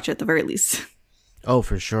worth a watch at the very least. Oh,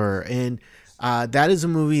 for sure. And that is a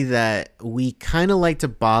movie that we kind of like to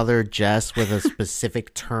bother Jess with a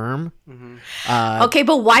specific term. Okay,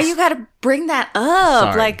 but why you gotta bring that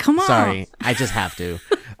up? Sorry, Like, come on. Sorry, I just have to.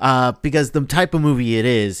 Because the type of movie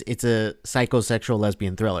it's a psychosexual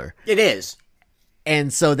lesbian thriller. It is.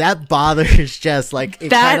 And so that bothers Jess. Like, it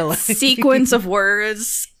That kinda like... sequence of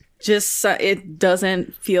words just it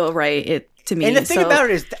doesn't feel right to me. And the thing about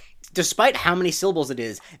it is, despite how many syllables it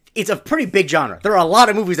is, it's a pretty big genre. There are a lot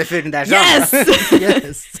of movies that fit in that genre. Yes,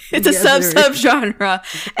 Yes. it's a sub genre,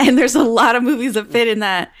 and there's a lot of movies that fit in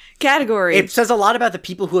that category. It says a lot about the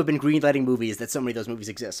people who have been greenlighting movies that so many of those movies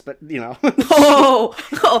exist. But That's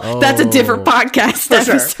a different podcast. For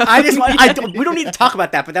sure. episode. We don't need to talk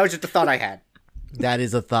about that. But that was just a thought I had. That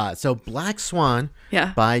is a thought. So Black Swan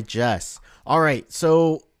Yeah. by Jess. All right.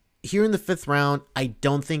 So here in the 5th round, I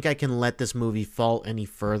don't think I can let this movie fall any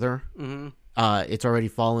further. Mm-hmm. It's already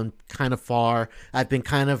fallen kind of far. I've been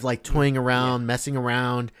kind of like toying around, messing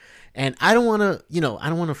around, and I don't want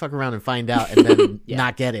to fuck around and find out and then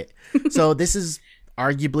not get it. So this is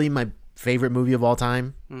arguably my favorite movie of all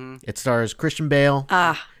time. Mm-hmm. It stars Christian Bale,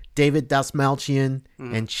 David Dastmalchian,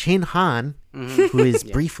 and Chin Han, who is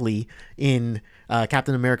briefly in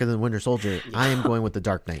Captain America: The Winter Soldier. I am going with The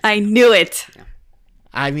Dark Knight. I knew it. Yeah.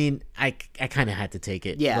 I mean, I kind of had to take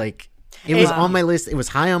it. Yeah. Like, it was on my list. It was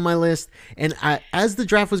high on my list. And as the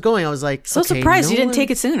draft was going, I was like, so surprised you didn't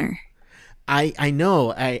take it sooner. I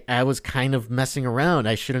know. I was kind of messing around.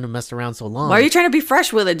 I shouldn't have messed around so long. Why are you trying to be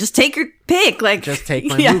fresh with it? Just take your pick. Like, just take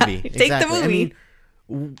my movie. Take the movie.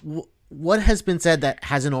 I mean, what has been said that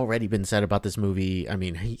hasn't already been said about this movie? I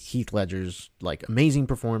mean, Heath Ledger's like amazing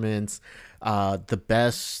performance, the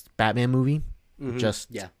best Batman movie,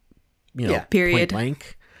 period. point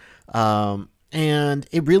blank. And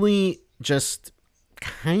it really just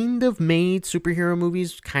kind of made superhero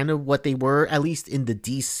movies kind of what they were, at least in the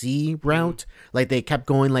DC route. Like, they kept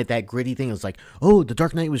going like that gritty thing. It was like, oh, The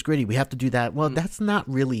Dark Knight was gritty, we have to do that. Well, that's not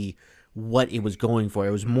really what it was going for.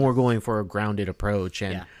 It was more going for a grounded approach,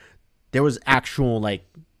 and there was actual, like,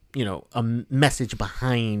 a message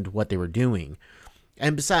behind what they were doing.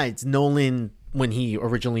 And besides, Nolan, when he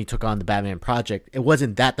originally took on the Batman project, it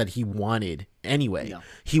wasn't that he wanted anyway. No.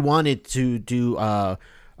 He wanted to do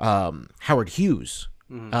Howard Hughes,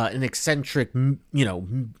 an eccentric,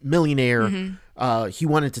 millionaire. Mm-hmm. He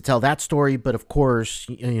wanted to tell that story, but of course,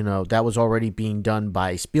 that was already being done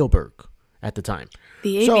by Spielberg at the time.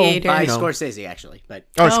 The Aviator. By Scorsese, actually.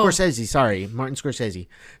 Scorsese, sorry. Martin Scorsese.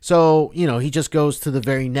 So, he just goes to the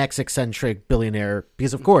very next eccentric billionaire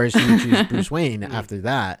because, of course, you choose Bruce Wayne after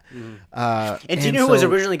that. And do you know who was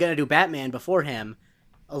originally going to do Batman before him?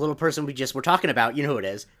 A little person we just were talking about. You know who it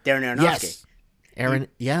is. Darren Aronofsky.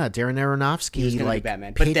 Yes. Darren Aronofsky, he was gonna do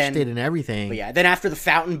Batman. But pitched then, it and everything. But yeah, then after The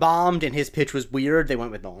Fountain bombed and his pitch was weird, they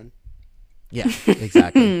went with Nolan. Yeah,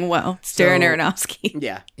 exactly. Well, it's Darren Aronofsky.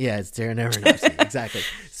 Yeah. Yeah, it's Darren Aronofsky. Exactly.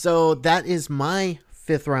 So that is my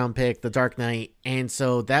 5th round pick, The Dark Knight. And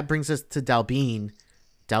so that brings us to Dalbean.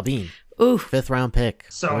 Ooh. 5th round pick.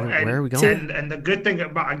 So where are we going? And the good thing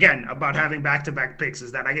about having back-to-back picks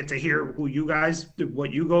is that I get to hear what you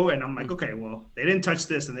go, and I'm like, okay, well, they didn't touch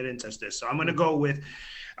this and they didn't touch this. So I'm going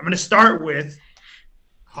to start with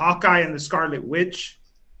Hawkeye and the Scarlet Witch,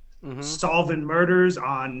 solving murders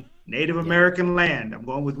on Native American land. I'm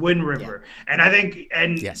going with Wind River. Yeah. And I think,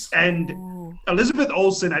 and Elizabeth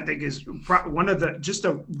Olsen, I think, is one of just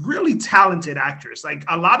a really talented actress. Like,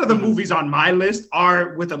 a lot of the movies on my list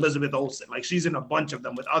are with Elizabeth Olsen. Like, she's in a bunch of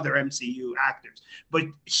them with other MCU actors, but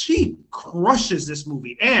she crushes this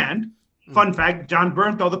movie. And fun fact, John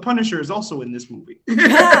Bernthal, the Punisher, is also in this movie.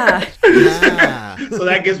 Yeah. So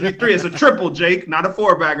that gives me 3. It's a triple, Jake, not a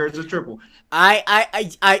 4-bagger. It's a triple.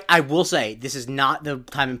 I will say this is not the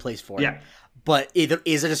time and place for it. Yeah. But there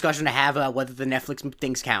is a discussion to have about whether the Netflix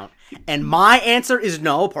things count. And my answer is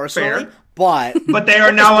no, personally. Fair. But they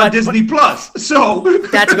are now on Disney Plus. So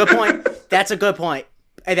that's a good point. That's a good point.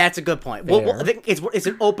 Well, I think it's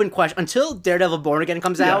an open question until Daredevil Born Again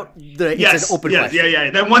comes out. It's an open question.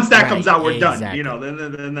 Yeah. Then once that comes out, we're done. Exactly.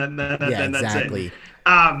 Then that's exactly. it.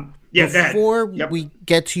 Before we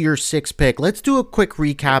get to your 6th pick, let's do a quick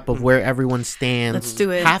recap of where everyone stands. Let's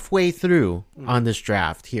do it. Halfway through on this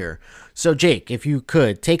draft here. So, Jake, if you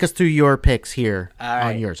could, take us through your picks here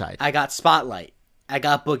on your side. I got Spotlight. I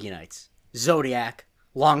got Boogie Nights, Zodiac,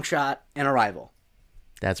 Long Shot, and Arrival.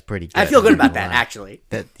 That's pretty good. I feel good about that, actually.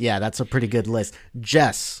 That's a pretty good list.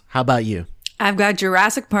 Jess, how about you? I've got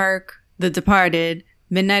Jurassic Park, The Departed,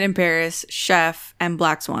 Midnight in Paris, Chef, and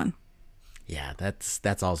Black Swan. Yeah,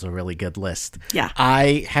 that's also a really good list. Yeah.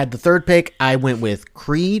 I had the 3rd pick. I went with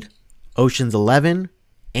Creed, Ocean's 11,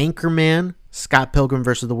 Anchorman, Scott Pilgrim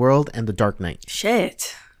vs. the World, and The Dark Knight.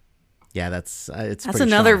 Shit. Yeah, that's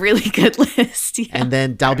another strong. really good list. Yeah. And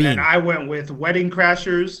then Dalbean. And I went with Wedding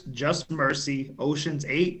Crashers, Just Mercy, Ocean's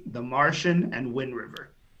 8, The Martian, and Wind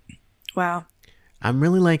River. Wow. I'm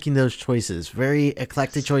really liking those choices. Very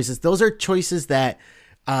eclectic choices. Those are choices that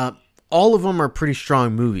all of them are pretty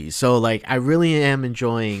strong movies. So, like, I really am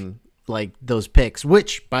enjoying, like, those picks,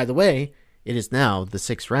 which, by the way, it is now the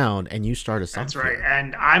 6th round, and you start us off. That's right.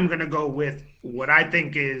 And I'm going to go with what I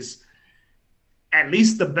think is at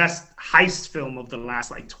least the best heist film of the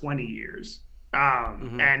last, 20 years.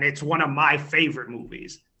 And it's one of my favorite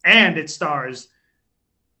movies. And it stars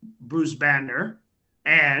Bruce Banner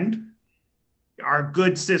and our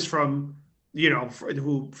good sis from,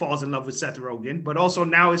 who falls in love with Seth Rogen, but also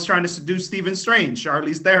now is trying to seduce Stephen Strange,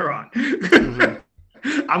 Charlize Theron.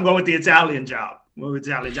 I'm going with the Italian Job.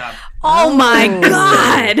 Italian Job. Oh my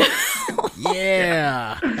God.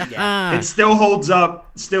 Yeah. It still holds up.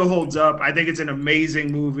 I think it's an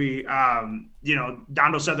amazing movie.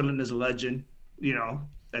 Donald Sutherland is a legend.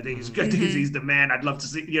 I think he's good. He's the man. I'd love to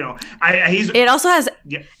see. It also has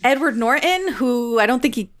Edward Norton, who I don't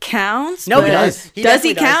think he counts. No, he does. Does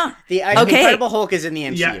he count? The Incredible Hulk is in the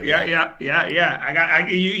MCU. Yeah.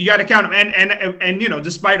 You got to count him. And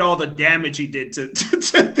despite all the damage he did to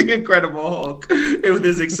the Incredible Hulk with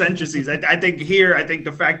his eccentricities, I think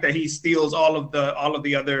the fact that he steals all of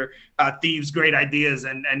the other thieves' great ideas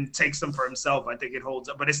and takes them for himself, I think it holds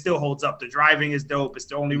up. But it still holds up. The driving is dope. It's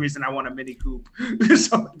the only reason I want a Mini Coupe.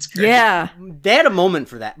 So it's great. Yeah. They had a moment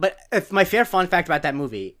for that. But if my fair fun fact about that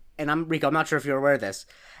movie, and Rico, I'm not sure if you're aware of this,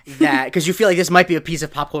 that because you feel like this might be a piece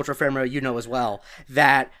of pop culture phenomena as well,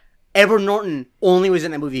 that Edward Norton only was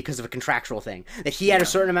in that movie because of a contractual thing. That he had a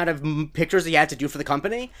certain amount of pictures that he had to do for the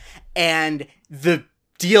company, and the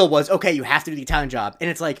deal was, okay, you have to do the Italian Job. And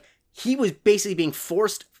it's like, he was basically being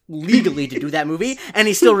forced legally to do that movie, and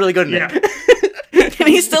he's still really good in it. And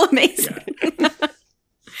he's still amazing. Yeah.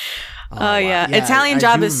 Wow. Yeah. Italian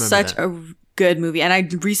Job is such a good movie, and I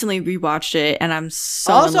recently rewatched it, and I'm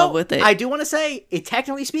so in love with it. I do want to say,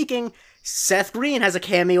 technically speaking, Seth Green has a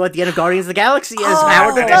cameo at the end of Guardians of the Galaxy as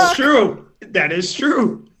Howard the Duck. That is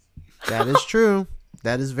true. That is true.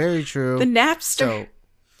 That is very true. The Napster. So,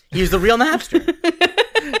 he's the real Napster.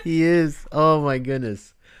 he is. Oh my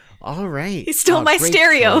goodness. All right. He stole my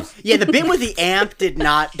stereo. Choice. Yeah, the bit with the amp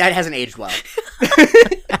that hasn't aged well.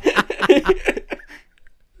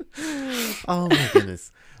 Oh my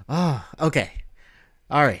goodness. Oh, okay.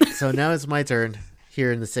 All right. So now it's my turn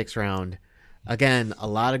here in the 6th round. Again, a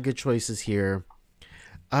lot of good choices here.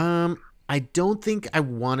 I don't think I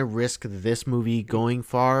want to risk this movie going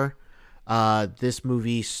far. This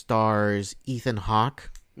movie stars Ethan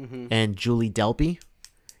Hawke and Julie Delpy.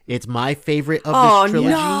 It's my favorite of this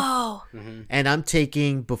trilogy. No. And I'm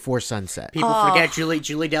taking Before Sunset. People forget Julie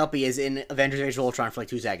Delpy is in Avengers Age of Ultron for like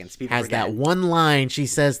 2 seconds. People has forget. that one line she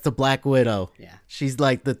says to Black Widow. Yeah. She's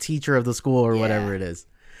like the teacher of the school or whatever it is.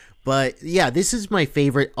 But yeah, this is my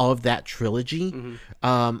favorite of that trilogy.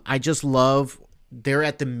 I just love they're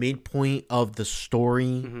at the midpoint of the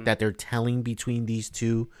story that they're telling between these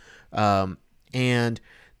two. And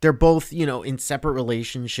they're both, in separate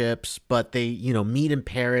relationships, but they, meet in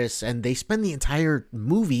Paris and they spend the entire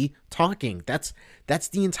movie talking. That's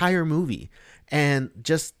the entire movie. And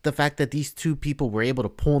just the fact that these two people were able to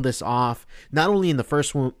pull this off, not only in the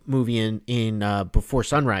first movie in Before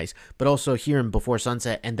Sunrise, but also here in Before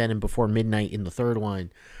Sunset and then in Before Midnight in the third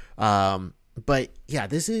one. But yeah,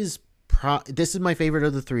 this is my favorite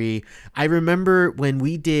of the three. I remember when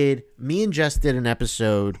me and Jess did an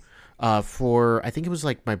episode for, I think it was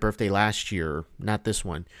like my birthday last year, not this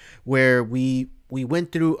one, where we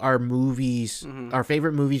went through our movies, our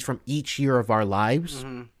favorite movies from each year of our lives.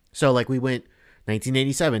 So like we went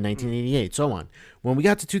 1987, 1988, so on. When we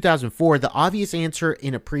got to 2004, the obvious answer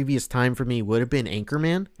in a previous time for me would have been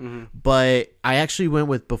Anchorman, but I actually went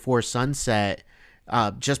with Before Sunset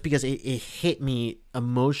just because it hit me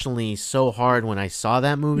emotionally so hard when I saw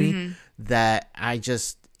that movie that I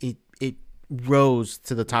just it rose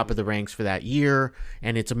to the top of the ranks for that year,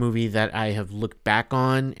 and it's a movie that I have looked back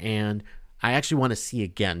on and I actually want to see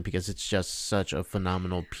again because it's just such a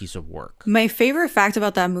phenomenal piece of work. My favorite fact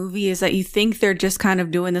about that movie is that you think they're just kind of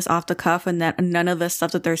doing this off the cuff and that none of the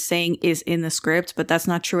stuff that they're saying is in the script, but that's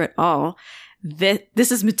not true at all.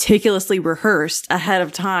 This is meticulously rehearsed ahead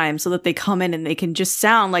of time so that they come in and they can just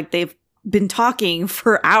sound like they've been talking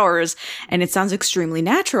for hours and it sounds extremely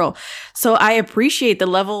natural. So I appreciate the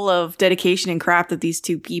level of dedication and craft that these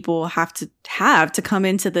two people have to come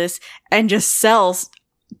into this and just sell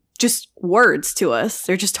just words to us.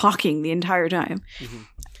 They're just talking the entire time.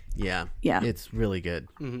 Yeah. It's really good.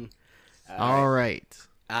 All right.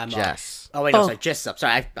 Jess. Sorry. Jess up.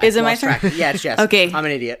 Sorry. Is it my turn? Yeah, it's Jess. Okay. I'm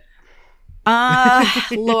an idiot.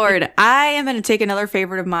 Lord, I am going to take another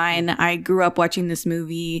favorite of mine. I grew up watching this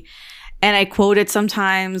movie and I quote it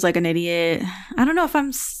sometimes like an idiot. I don't know if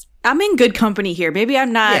I'm in good company here. Maybe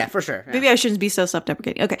I'm not. Yeah, for sure. Yeah. Maybe I shouldn't be so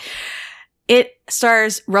self-deprecating. Okay. It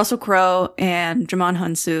stars Russell Crowe and Jamon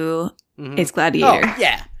Hunsu. It's Gladiator. Oh,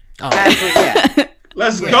 yeah. Absolutely, yeah.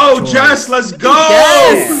 Let's go, Jess. Let's go.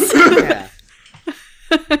 Yes.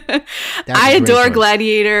 I adore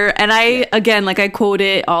Gladiator. And I quote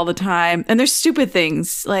it all the time. And there's stupid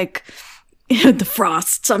things like the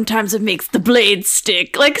frost. Sometimes it makes the blade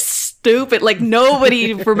stick. Like stupid. Like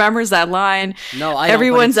nobody remembers that line. No, I don't.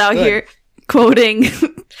 Everyone's out here quoting,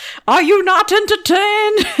 "Are you not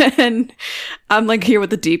entertained?" And I'm like here with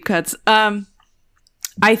the deep cuts.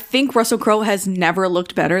 I think Russell Crowe has never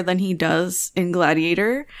looked better than he does in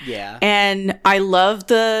Gladiator. Yeah. And I love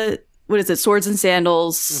the, what is it, Swords and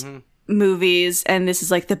Sandals movies. And this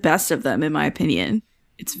is like the best of them, in my opinion.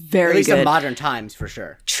 It's very At least good. in modern times, for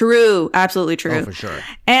sure. True. Absolutely true. Oh, for sure.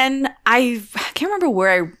 And I can't remember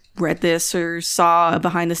where I read this or saw a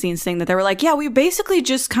behind the scenes thing that they were like, yeah, we basically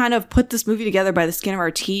just kind of put this movie together by the skin of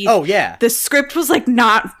our teeth. Oh, yeah. The script was like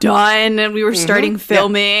not done and we were starting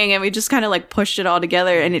filming and we just kind of like pushed it all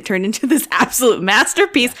together and it turned into this absolute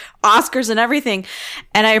masterpiece, Oscars and everything.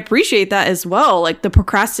 And I appreciate that as well. Like the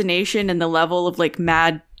procrastination and the level of like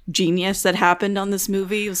mad genius that happened on this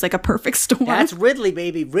movie. It was like a perfect storm. That's Ridley,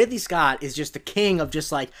 baby. Ridley Scott is just the king of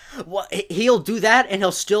just like, well, he'll do that and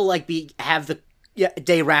he'll still like have the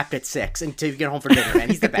day wrapped at 6 until you get home for dinner, man.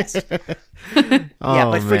 He's the best.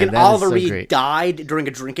 Freaking Oliver Reed died during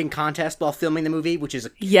a drinking contest while filming the movie, which is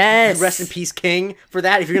rest in peace, king, for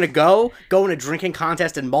that. If you're gonna go in a drinking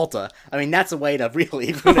contest in Malta. I mean, that's a way to really,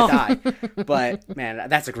 if you're gonna die. But man,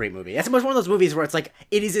 that's a great movie. That's one of those movies where it's like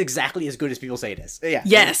it is exactly as good as people say it is. Yeah.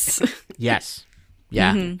 Yes. Yes.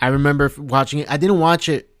 Yeah. I remember watching it. I didn't watch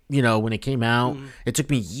it, when it came out. It took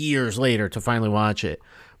me years later to finally watch it.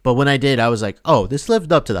 But when I did, I was like, oh, this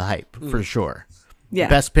lived up to the hype, for sure. Yeah.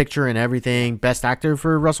 Best picture and everything. Best actor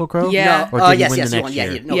for Russell Crowe? Yeah. Or did he win yes, the he next won.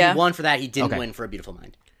 year? He won for that. He didn't win for A Beautiful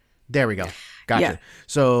Mind. There we go. Gotcha.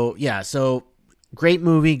 Yeah. So great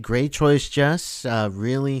movie. Great choice, Jess.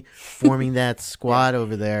 Really forming that squad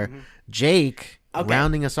over there. Jake,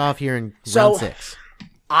 rounding us off here in round 6.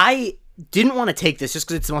 I didn't want to take this just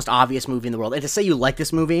because it's the most obvious movie in the world. And to say you like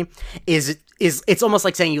this movie is it's almost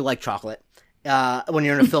like saying you like chocolate. When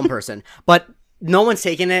you're in a film person, but no one's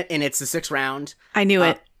taken it, and it's the 6th round. I knew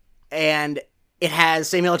it, and it has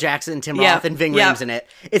Samuel L. Jackson, Tim Roth, and Ving Rhames in it.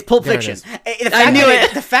 It's Pulp Fiction.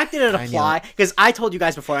 The fact that it applied, because I told you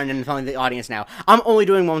guys before, and I'm telling the audience now, I'm only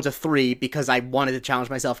doing ones of 3 because I wanted to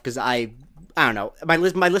challenge myself because I don't know, my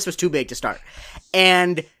list was too big to start,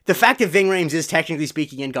 and the fact that Ving Rhames is technically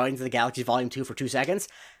speaking in Guardians of the Galaxy Volume 2 for 2 seconds,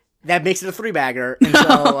 that makes it a 3-bagger, and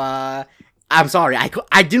so. I'm sorry,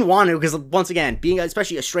 I didn't want to because once again, being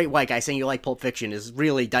especially a straight white guy saying you like Pulp Fiction is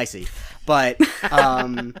really dicey. But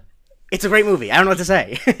it's a great movie. I don't know what to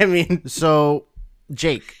say. I mean, so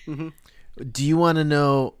Jake, do you want to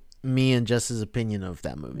know me and Jess's opinion of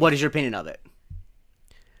that movie? What is your opinion of it?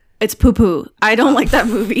 It's poo-poo. I don't like that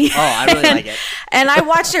movie. Oh, I really like it. And I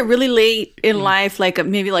watched it really late in life,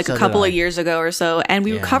 maybe a couple of years ago or so, and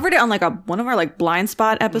we covered it on one of our blind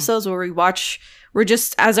spot episodes where we're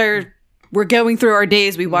just as we're going through our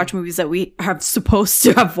days, we watch movies that we have supposed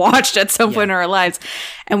to have watched at some point in our lives,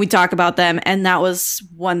 and we talk about them. And that was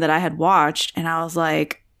one that I had watched, and I was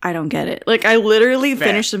like, I don't get it. I literally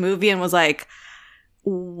finished the movie and was like,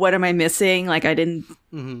 what am I missing? I didn't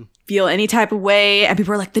feel any type of way. And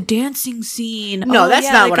people were like, the dancing scene. No, that's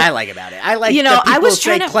not what I like about it. I like that people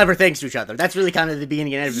say clever things to each other. That's really kind of the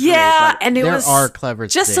beginning and end of it. Yeah, and there are clever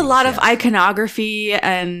just things, a lot of iconography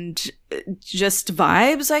and just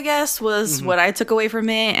vibes, I guess, was what I took away from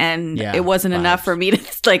it. And it wasn't enough for me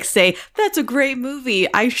to say, that's a great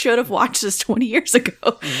movie. I should have watched this 20 years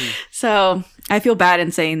ago. So I feel bad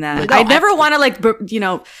in saying that. I never want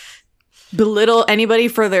to belittle anybody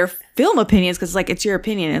for their film opinions because it's your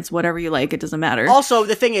opinion. It's whatever you like. It doesn't matter. Also,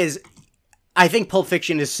 the thing is, I think Pulp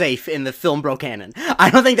Fiction is safe in the film bro canon. I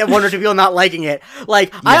don't think that one or two people not liking it. It's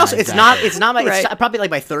probably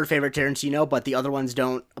my 3rd favorite Tarantino, but the other ones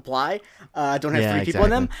don't apply. Don't have 3 people in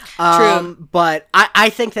them. True. But I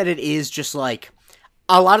think that it is just a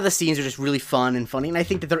lot of the scenes are just really fun and funny, and I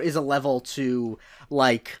think that there is a level to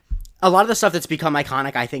a lot of the stuff that's become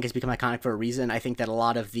iconic, I think, has become iconic for a reason. I think that a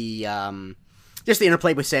lot of the just the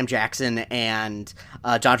interplay with Sam Jackson and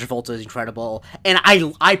John Travolta is incredible. And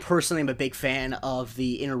I personally am a big fan of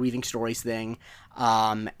the interweaving stories thing.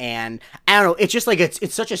 And I don't know, it's just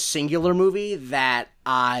it's such a singular movie that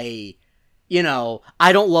I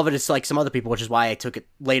don't love it as some other people, which is why I took it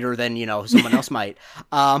later than, someone else might.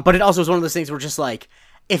 But it also is one of those things where just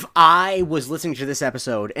if I was listening to this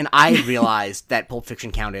episode and I realized that Pulp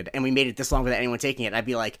Fiction counted and we made it this long without anyone taking it, I'd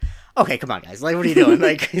be like, okay, come on, guys. What are you doing?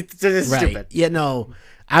 This is stupid. Yeah, no.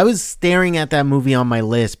 I was staring at that movie on my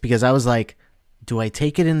list because I was like, do I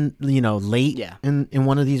take it in, late in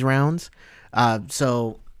one of these rounds?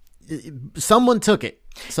 So someone took it.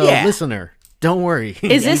 So listener, don't worry.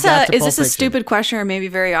 Is this a stupid question or maybe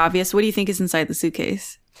very obvious? What do you think is inside the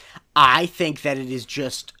suitcase? I think that it is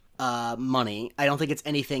just money. I don't think it's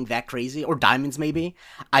anything that crazy, or diamonds maybe.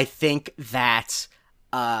 I think that,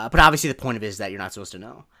 but obviously the point of it is that you're not supposed to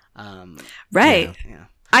know. Right. Yeah.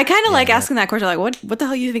 I kind of like asking that question, like, what the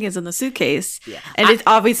hell you think is in the suitcase? Yeah. And it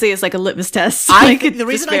obviously is like a litmus test. The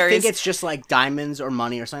reason I think it's just like diamonds or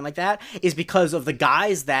money or something like that is because of the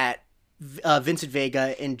guys that Vincent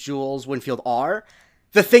Vega and Jules Winfield are.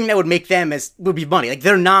 The thing that would make them would be money. Like,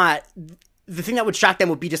 they're not. The thing that would shock them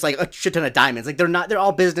would be just like a shit ton of diamonds. Like, they're not. They're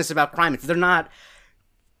all business about crime. They're not.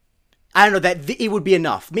 I don't know, that it would be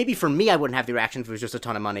enough. Maybe for me, I wouldn't have the reaction if it was just a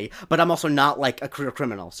ton of money, but I'm also not like a career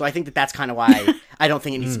criminal. So I think that's kind of why I don't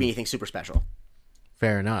think it needs to be anything super special.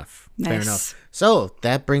 Fair enough. Nice. Fair enough. So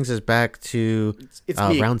that brings us back to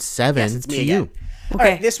round 7 Yes, it's me to again. you. Okay.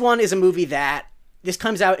 All right, this one is a movie this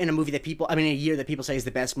comes out in a movie that a year that people say is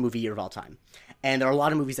the best movie year of all time. And there are a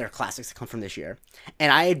lot of movies that are classics that come from this year.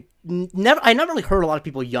 And I never really heard a lot of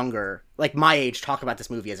people younger, like my age, talk about this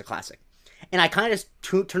movie as a classic. And I kind of just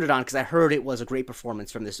turned it on because I heard it was a great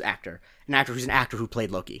performance from this actor. An actor who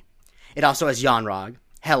played Loki. It also has Jan Rog,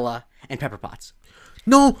 Hela, and Pepper Potts.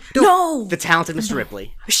 No. The talented Mr.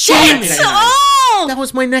 Ripley. Shit! Oh! That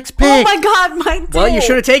was my next pick. Oh my god, mine too. Well, you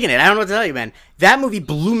should have taken it. I don't know what to tell you, man. That movie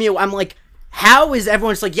blew me away. I'm like, how is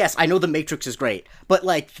everyone just like, yes, I know The Matrix is great, but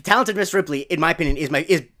like, the talented Mr. Ripley, in my opinion, is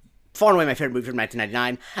far and away my favorite movie from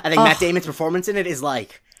 1999. I think Matt Damon's performance in it is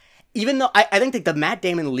like, even though I think that the Matt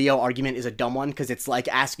Damon Leo argument is a dumb one because it's like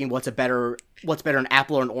asking what's better, an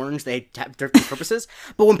apple or an orange. They have different purposes.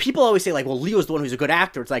 But when people always say like, well, Leo's the one who's a good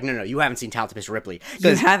actor, it's like, no, you haven't seen Talented Mr. Ripley.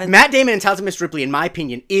 You haven't. Matt Damon and Talented Mr. Ripley, in my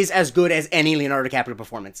opinion, is as good as any Leonardo DiCaprio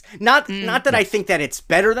performance. Not that I think that it's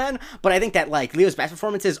better than, but I think that like Leo's best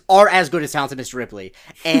performances are as good as Talented Mr. Ripley.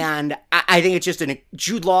 And I think it's just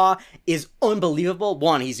Jude Law is unbelievable.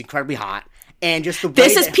 One, he's incredibly hot. And just the way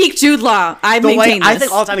this is peak Jude Law. I maintain this. I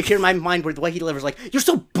think all the time I hear in my mind where the way he delivers, like, you're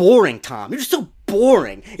so boring, Tom. You're just so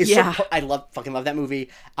boring. I fucking love that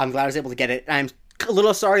movie. I'm glad I was able to get it. I'm a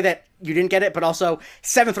little sorry that you didn't get it, but also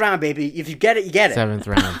 7th round, baby. If you get it, you get it. 7th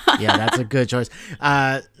round. Yeah, that's a good choice.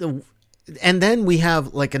 And then we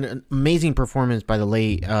have like an amazing performance by the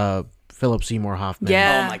late Philip Seymour Hoffman.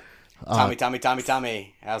 Yeah. Oh my,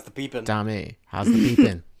 Tommy. How's the peeping? Tommy, how's the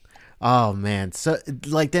peeping? Oh man, so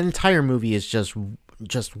like the entire movie is just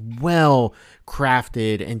well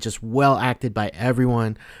crafted and just well acted by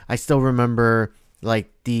everyone. I still remember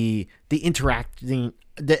like the interaction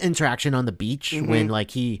on the beach when like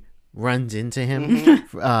he runs into him,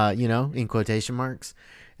 in quotation marks,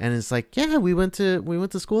 and it's like, yeah, we went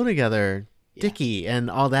to school together, Dickie, and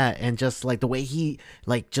all that, and just like the way he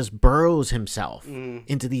like just burrows himself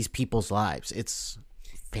into these people's lives. It's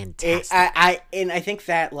fantastic. I think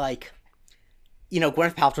that, like,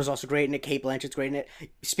 Gwyneth Paltrow's also great in it. Cate Blanchett's great in it.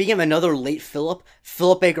 Speaking of another late Philip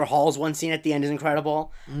Baker Hall's one scene at the end is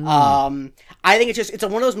incredible. I think it's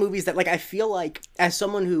one of those movies that, like, I feel like as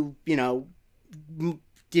someone who,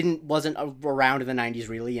 wasn't around in the 90s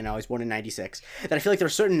really, I was born in 96, that I feel like there are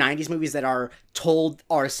certain 90s movies that are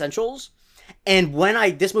essentials. And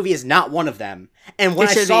this movie is not one of them. And when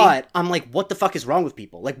I saw it, I'm like, what the fuck is wrong with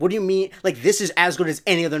people? Like, what do you mean? Like, this is as good as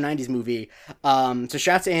any other 90s movie. So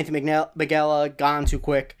shout out to Anthony Minghella, Gone Too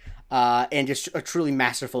Quick, and just a truly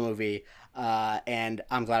masterful movie. And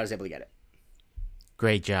I'm glad I was able to get it.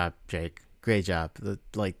 Great job, Jake. Great job.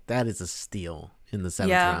 That is a steal in the 7th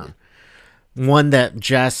round. One that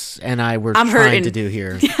Jess and I were trying to do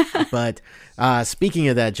here. But speaking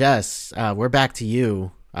of that, Jess, we're back to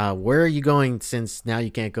you. Where are you going since now you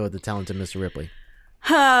can't go with the talented Mr. Ripley?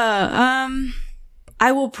 I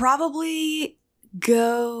will probably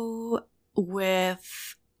go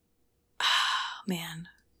with, man,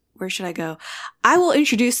 where should I go? I will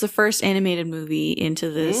introduce the first animated movie into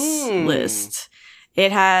this list.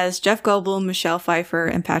 It has Jeff Goldblum, Michelle Pfeiffer,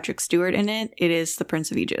 and Patrick Stewart in it. It is The Prince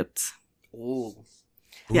of Egypt. Ooh.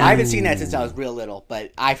 Yeah. I haven't seen that since I was real little,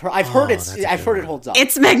 but I've heard it holds up.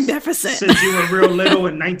 It's magnificent. Since you were real little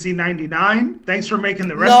in 1999, thanks for making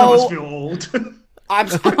the rest of us feel old.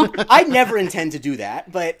 I never intend to do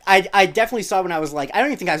that, but I definitely saw when I was like,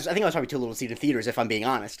 I think I was probably too little to see it in theaters, if I'm being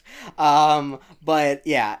honest. But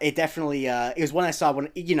yeah, it definitely it was one I saw when,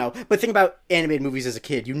 but think about animated movies as a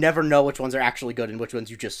kid. You never know which ones are actually good and which ones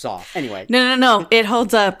you just saw. Anyway. No. It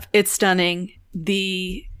holds up. It's stunning.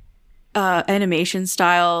 The animation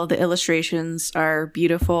style, the illustrations are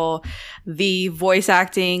beautiful. The voice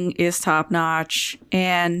acting is top notch.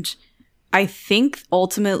 And I think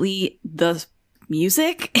ultimately the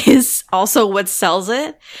music is also what sells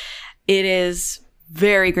it. It is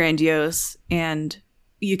very grandiose and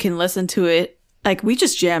you can listen to it. Like, we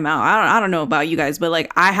just jam out. I don't know about you guys, but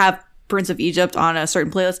like, I have Prince of Egypt on a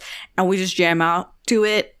certain playlist and we just jam out to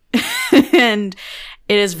it. And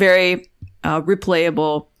it is very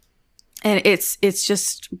replayable. And it's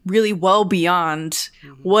just really well beyond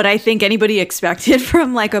what I think anybody expected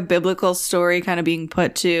from like a biblical story kind of being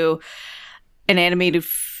put to an animated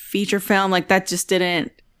feature film. Like that just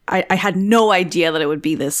didn't, I had no idea that it would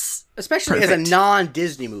be this. Especially perfect. as a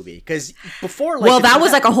non-Disney movie. Because before, like, well, that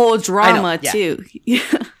was like a whole drama yeah. too.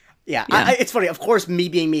 Yeah, it's funny. Of course, me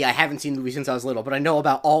being me, I haven't seen the movie since I was little, but I know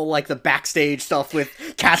about all like the backstage stuff with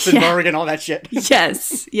Katzenberg and all that shit.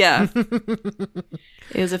 Yes, yeah.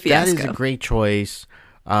 It was a fiasco. That is a great choice.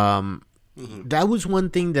 That was one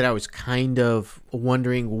thing that I was kind of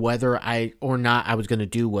wondering whether I was going to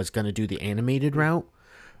do the animated route.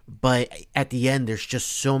 But at the end, there's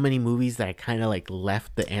just so many movies that I kind of like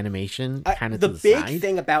left the animation kind of to the side. The big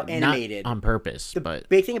thing about animated, not on purpose,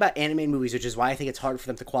 big thing about animated movies, which is why I think it's hard for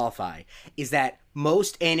them to qualify, is that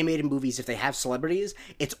most animated movies, if they have celebrities,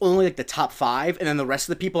 it's only like the top 5, and then the rest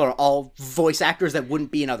of the people are all voice actors that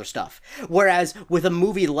wouldn't be in other stuff. Whereas with a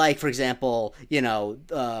movie like, for example,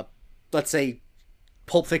 let's say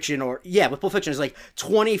Pulp Fiction, with Pulp Fiction, is like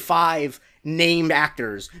 25 named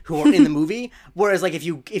actors who are in the movie, whereas like if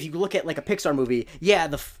you look at like a Pixar movie,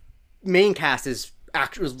 the main cast is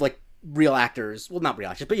actors, like real actors, well, not real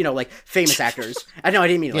actors, but like famous actors. I know I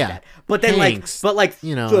didn't mean it like that, but then Hanks,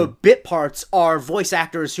 the bit parts are voice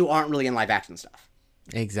actors who aren't really in live action stuff.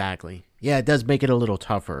 Exactly. Yeah, it does make it a little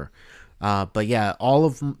tougher. But yeah, all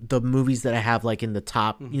of the movies that I have like in the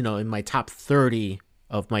top, in my top 30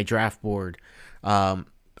 of my draft board,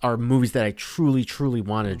 are movies that I truly, truly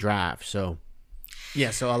want to draft. So,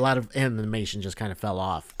 so a lot of animation just kind of fell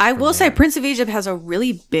off. I will say Prince of Egypt has a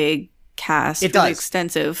really big cast. It really does.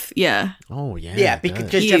 extensive. Yeah. Oh, yeah. Yeah, because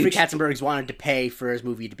Jeffrey Huge. Katzenberg's wanted to pay for his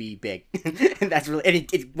movie to be big. And that's really,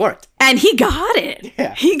 and it worked. And he got it.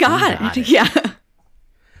 Yeah. He got it. Yeah.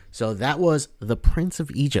 So that was The Prince of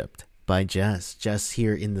Egypt by Jess. Jess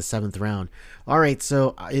here in the 7th round. All right,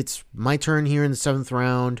 so it's my turn here in the 7th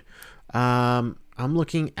round. I'm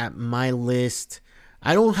looking at my list.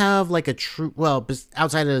 I don't have like a true,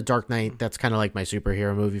 outside of The Dark Knight, that's kind of like my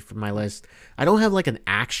superhero movie for my list. I don't have like an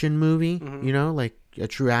action movie, like a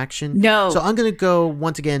true action. No. So I'm going to go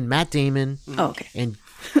once again, Matt Damon. Oh, okay.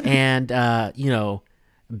 And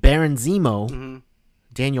Baron Zemo,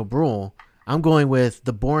 Daniel Bruhl. I'm going with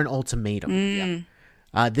The Bourne Ultimatum.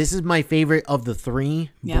 This is my favorite of the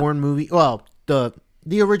 3 Bourne movie. Well, the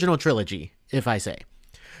original trilogy, if I say.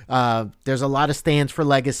 There's a lot of stands for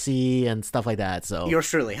legacy and stuff like that. So Yours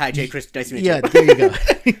truly. Hi, Jay. Chris. Nice to meet you. Yeah, there you go.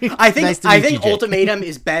 I think Nice to meet you, Jay. Ultimatum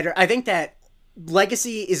is better. I think that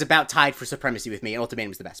Legacy is about tied for supremacy with me, and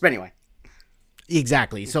Ultimatum is the best. But anyway.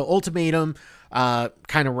 Exactly. So Ultimatum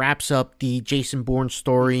kind of wraps up the Jason Bourne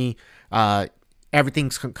story. Everything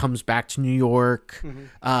comes back to New York.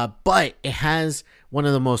 But it has one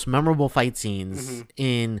of the most memorable fight scenes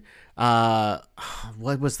in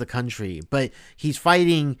what was the country? But he's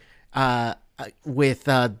fighting with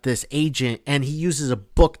this agent, and he uses a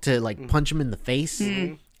book to like punch him in the face.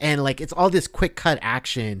 And like it's all this quick cut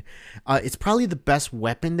action. It's probably the best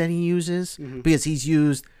weapon that he uses because he's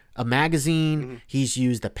used a magazine, he's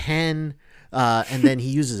used a pen, and then he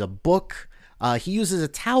uses a book. He uses a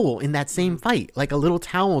towel in that same fight, like a little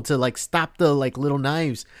towel to like stop the like little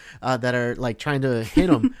knives that are like trying to hit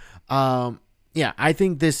him. I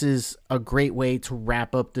think this is a great way to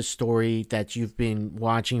wrap up the story that you've been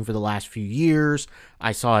watching for the last few years.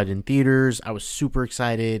 I saw it in theaters. I was super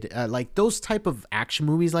excited. Like those type of action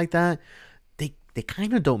movies like that, they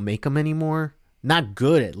kind of don't make them anymore. Not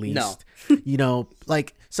good, at least. No.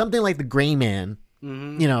 Like something like The Gray Man.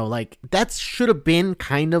 Like that should have been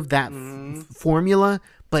kind of that formula,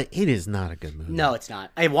 but it is not a good movie. No, it's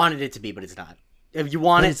not. I wanted it to be, but it's not. If you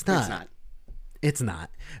want It's not. It's not.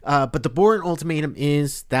 But The Bourne Ultimatum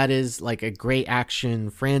is like a great action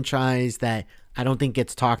franchise that I don't think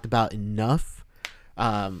gets talked about enough.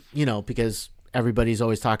 Because everybody's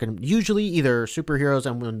always talking, usually either superheroes,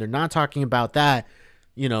 and when they're not talking about that,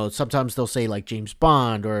 sometimes they'll say like James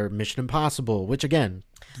Bond or Mission Impossible, which again,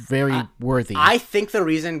 very worthy. I think the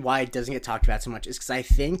reason why it doesn't get talked about so much is because I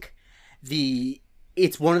think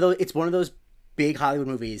it's one of those big Hollywood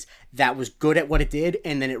movies that was good at what it did,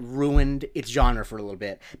 and then it ruined its genre for a little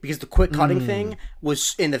bit because the quick cutting thing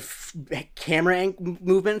was in the camera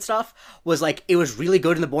movement and stuff was like it was really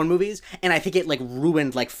good in the Bourne movies, and I think it like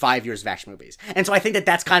ruined like 5 years of action movies. And so I think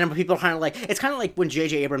that's kind of what people are kind of like. It's kind of like when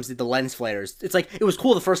J.J. Abrams did the lens flares. It's like it was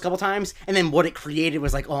cool the first couple times, and then what it created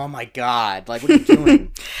was like, oh my god, like what are you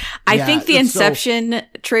doing? I think the Inception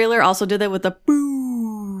trailer also did that with the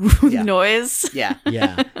boo noise. Yeah.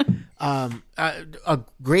 A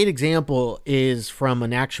great example is from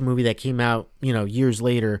an action movie that came out, years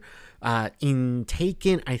later, In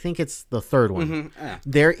Taken, I think it's the third one. Yeah.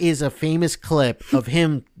 There is a famous clip of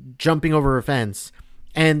him jumping over a fence,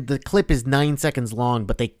 and the clip is 9 seconds long,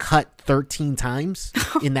 but they cut 13 times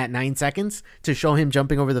in that 9 seconds to show him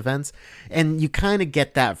jumping over the fence. And you kind of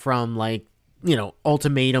get that from, like, you know,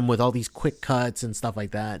 Ultimatum with all these quick cuts and stuff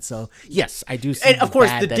like that. So yes, I do see. And of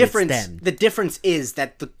course, the difference difference is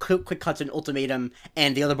that the quick cuts in Ultimatum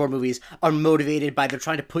and the other Bourne movies are motivated by they're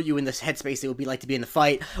trying to put you in this headspace it would be like to be in the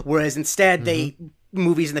fight, whereas instead they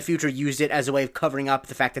movies in the future used it as a way of covering up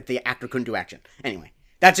the fact that the actor couldn't do action. Anyway,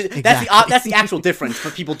 that's the actual difference.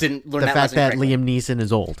 For people didn't learn the that fact lesson that correctly. Liam Neeson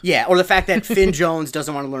is old. Yeah, or the fact that Finn Jones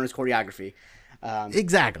doesn't want to learn his choreography.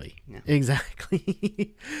 Exactly.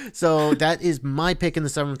 So that is my pick in the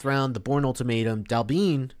 7th round, the Bourne Ultimatum.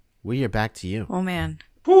 Dalbeen, we are back to you. Oh man.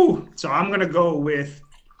 Whew. So I'm gonna go with,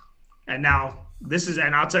 and now this is,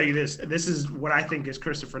 and I'll tell you this. This is what I think is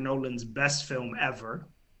Christopher Nolan's best film ever.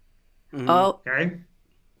 Oh. Okay,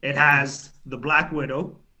 it has The Black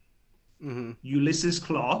Widow, Ulysses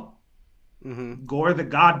Claw, Gore the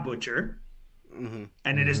God Butcher,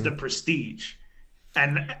 and it is The Prestige.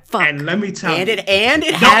 And let me tell you, and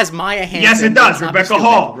it has Maya Hansen. Yes, it does.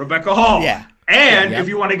 Rebecca Hall. Yeah. And if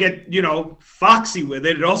you want to get, foxy with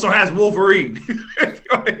it, it also has Wolverine.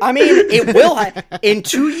 I mean, it will in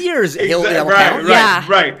 2 years. It'll count.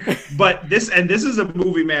 Right. But this is a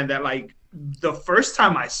movie, man, that like the first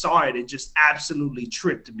time I saw it, it just absolutely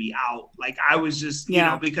tripped me out. Like I was just,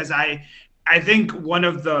 because I think one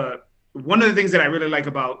of the things that I really like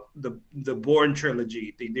about the Bourne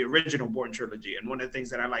trilogy, the original Bourne trilogy, and one of the things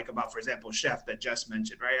that I like about, for example, Chef that Jess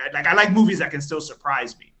mentioned, right? I like movies that can still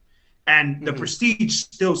surprise me. And The Prestige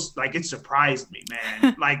still, like, it surprised me,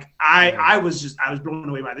 man. Like I was blown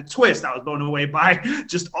away by the twist. I was blown away by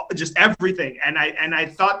just everything. And I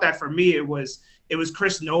thought that for me it was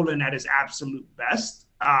Chris Nolan at his absolute best.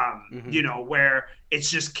 Where it's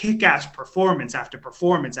just kick-ass performance after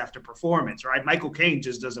performance after performance, right? Michael Caine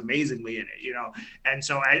just does amazingly in it, And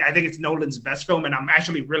so I think it's Nolan's best film, and I'm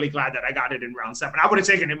actually really glad that I got it in round 7. I would have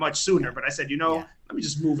taken it much sooner, but I said, let me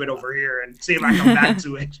just move it over here and see if I come back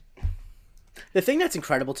to it. The thing that's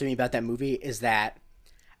incredible to me about that movie is that,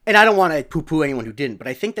 and I don't want to poo-poo anyone who didn't, but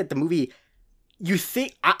I think that the movie,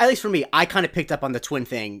 at least for me, I kind of picked up on the twin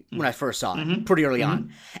thing when I first saw it, pretty early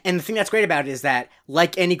on. And the thing that's great about it is that,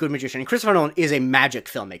 like any good magician, and Christopher Nolan is a magic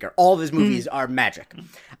filmmaker. All of his movies are magic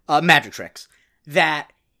tricks,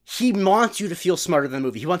 that he wants you to feel smarter than the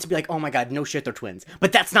movie. He wants to be like, oh my God, no shit, they're twins.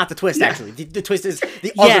 But that's not the twist, actually. The twist is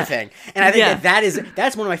the other thing. And I think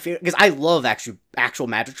that's one of my favorite, because I love actual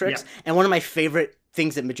magic tricks. Yeah. And one of my favorite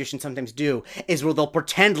things that magicians sometimes do is where they'll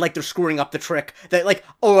pretend like they're screwing up the trick, that like,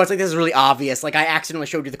 oh, it's like, this is really obvious, like I accidentally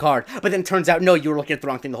showed you the card, but then it turns out no, you were looking at the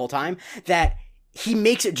wrong thing the whole time. That he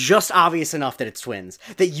makes it just obvious enough that it's twins,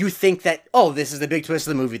 that you think that, oh, this is the big twist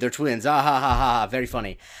of the movie, they're twins, ah ha ha ha, very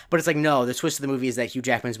funny. But it's like, no, the twist of the movie is that Hugh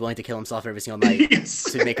Jackman's willing to kill himself every single night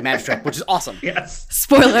to make a magic trick, which is awesome. Yes.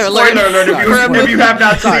 Spoiler alert if you have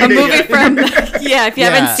not seen a movie it from if you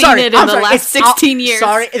haven't seen it in the last 16 years.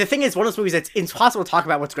 Sorry, the thing is, one of those movies that's impossible to talk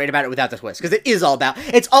about what's great about it without the twist, because it's all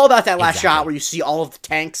about that last shot where you see all of the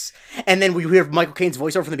tanks, and then we hear Michael Caine's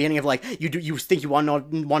voiceover from the beginning of like, you think you want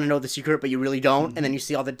to know the secret, but you really don't, and then you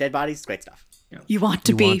see all the dead bodies. It's great stuff. You want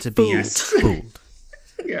to be fooled. Fooled.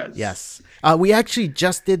 Yes. We actually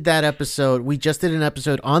just did that episode. We just did an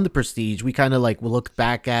episode on The Prestige. We kind of like looked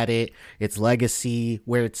back at it, its legacy,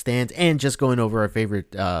 where it stands, and just going over our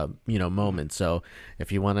favorite, moments. So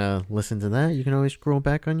if you want to listen to that, you can always scroll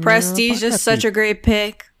back on your Prestige is such a great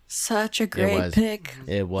pick. Such a great pick.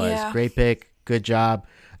 It was great pick. Good job.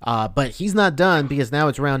 But he's not done, because now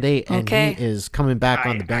it's round 8, and he is coming back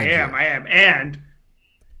on the bench. I am, and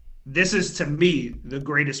this is, to me, the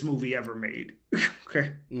greatest movie ever made.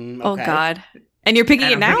 Okay. Oh, God. And you're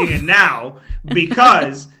picking it now? I'm picking it now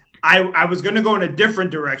because I was going to go in a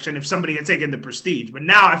different direction if somebody had taken The Prestige. But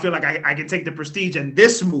now I feel like I can take The Prestige and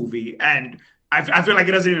this movie, and I feel like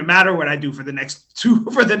it doesn't even matter what I do for the next two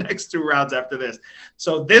rounds after this.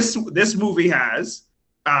 So this movie has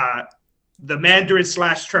the Mandarin /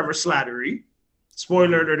 Trevor Slattery.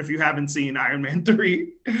 Spoiler alert if you haven't seen Iron Man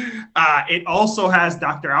 3. It also has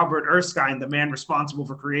Dr. Albert Erskine, the man responsible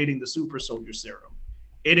for creating the super soldier serum.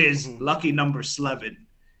 It is Lucky Number 11.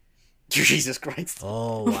 Jesus Christ.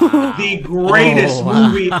 Oh, wow. The greatest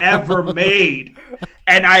movie ever made.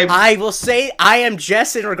 And I will say I am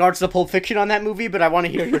Jess in regards to Pulp Fiction on that movie, but I want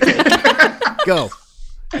to hear your take. Go.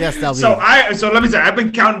 Yes, that'll be. So let me say, I've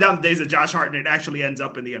been counting down the days that Josh Hartnett actually ends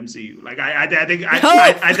up in the MCU. Like I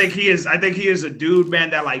think he is a dude,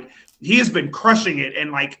 man, that like he has been crushing it,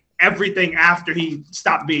 and like everything after he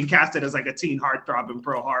stopped being casted as like a teen heartthrob in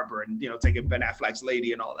Pearl Harbor and, taking Ben Affleck's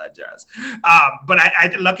lady and all that jazz. But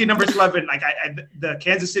I Lucky Number 11, like the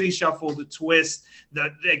Kansas City Shuffle, the twist,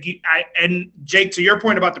 and Jake, to your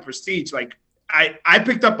point about the Prestige, like I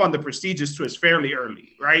picked up on the Prestige's twist fairly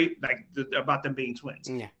early, right? Like about them being twins.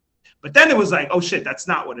 Yeah. But then it was like, oh shit, that's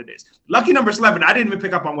not what it is. Lucky Number 11, I didn't even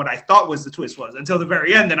pick up on what I thought was the twist was until the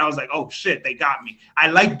very end. Then I was like, oh shit, they got me. I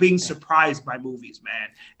like being surprised by movies, man.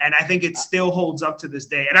 And I think it still holds up to this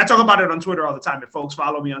day. And I talk about it on Twitter all the time. If folks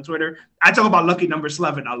follow me on Twitter, I talk about Lucky Number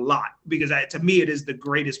 11 a lot because to me, it is the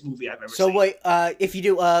greatest movie I've ever seen. So wait, if you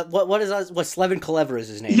do, what Slevin Clever is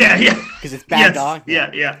his name? Yeah. Because it's Bad Dog.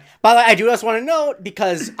 Yeah. By the way, I do just want to note,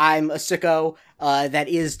 because I'm a sicko,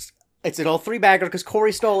 it's an old three-bagger because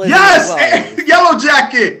Corey stole it. Yes! Yellow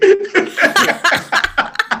Jacket!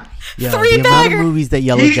 Yo, the amount of movies that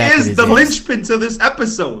Yellow Jacket is. He is the linchpin to this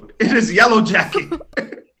episode. It is Yellow Jacket.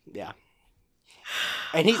 Yeah.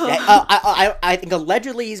 And I think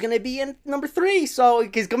allegedly he's going to be in number 3, so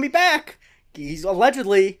he's going to be back. He's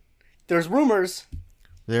allegedly, there's rumors.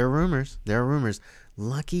 There are rumors.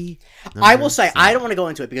 Lucky. I will say, I don't want to go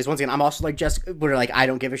into it because once again, I'm also like Jessica, where like I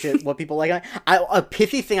don't give a shit what people like. A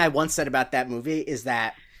pithy thing I once said about that movie is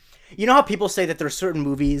that, you know how people say that there are certain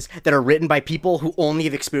movies that are written by people who only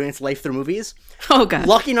have experienced life through movies? Oh god.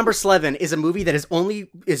 Lucky Number 11 is a movie that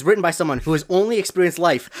is written by someone who has only experienced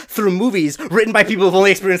life through movies written by people who've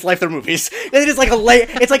only experienced life through movies. It is like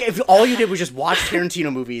it's like if all you did was just watch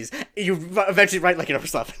Tarantino movies, you eventually write Lucky Number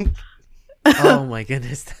 11. Oh my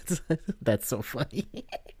goodness, that's so funny.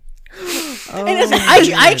 And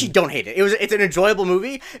I actually don't hate it. It's an enjoyable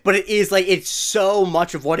movie, but it's so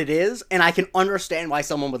much of what it is, and I can understand why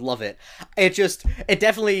someone would love it. It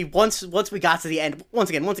definitely once we got to the end, once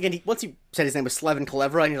again, once he said his name was Slevin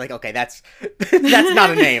Kalevra, and you're like, okay, that's not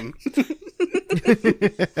a name.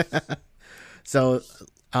 So,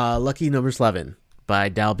 Lucky Number 11 by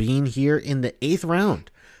Dalbean here in the 8th round.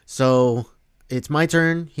 So it's my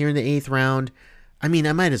turn here in the 8th round. I mean,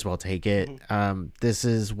 I might as well take it. This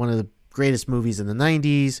is one of the greatest movies in the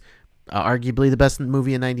 90s. Arguably the best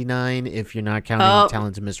movie in 99, if you're not counting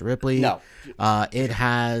Talented Mr. Ripley. No. It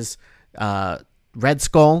has Red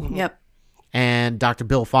Skull and Dr.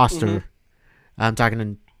 Bill Foster. I'm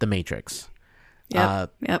talking The Matrix.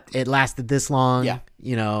 Yep. It lasted this long. Yeah.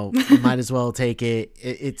 You might as well take it.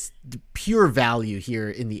 It's pure value here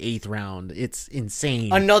in the 8th round. It's insane.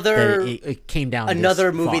 It came down.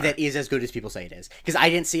 Another movie far. that is as good as people say it is. Because I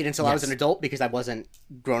didn't see it until I was an adult because I wasn't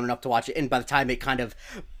grown enough to watch it. And by the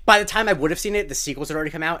time I would have seen it, the sequels had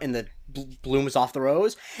already come out and the bloom was off the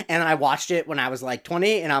rose. And I watched it when I was like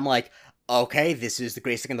 20, and I'm like, okay, this is the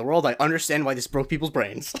greatest thing in the world. I understand why this broke people's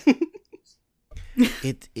brains.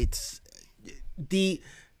 It's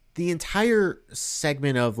the entire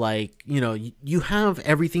segment of like, you have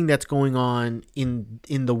everything that's going on in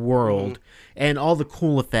the world and all the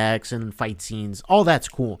cool effects and fight scenes, all that's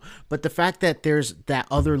cool. But the fact that there's that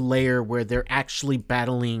other layer where they're actually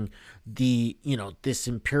battling the, this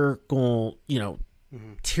empirical,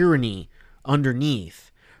 tyranny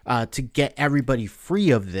underneath to get everybody free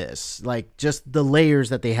of this, like just the layers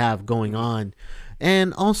that they have going on.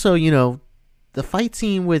 And also, the fight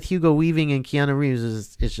scene with Hugo Weaving and Keanu Reeves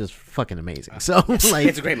is just fucking amazing. So like,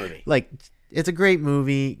 it's a great movie. Like, it's a great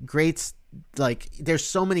movie. Great, like, there's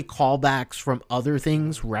so many callbacks from other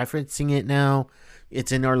things referencing it now.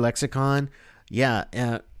 It's in our lexicon.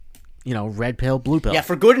 Yeah, red pill, blue pill. Yeah,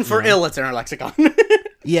 for good and for ill, it's in our lexicon.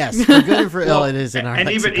 Yes, for good and for ill, it is in our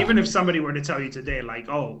lexicon. And even if somebody were to tell you today, like,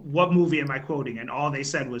 oh, what movie am I quoting? And all they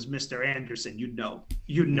said was Mr. Anderson, you'd know.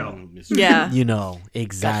 Yeah.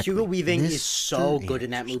 Exactly. Hugo Weaving is so good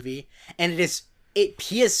in that movie. And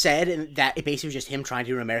he has said that it basically was just him trying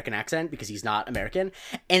to do an American accent because he's not American.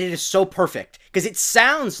 And it is so perfect because it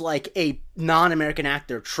sounds like a non-American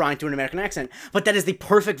actor trying to do an American accent, but that is the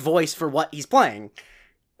perfect voice for what he's playing.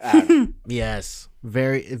 Yes.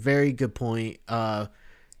 Very, very good point.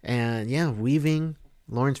 And yeah, Weaving,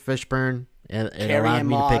 Lawrence Fishburne, it allowed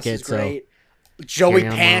me to pick it. Great. Joey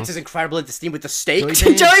Pants is incredible at the steam with the steak.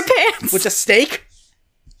 Joey Pants with the steak.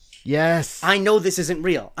 Yes. I know this isn't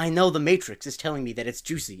real. I know the Matrix is telling me that it's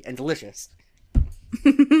juicy and delicious.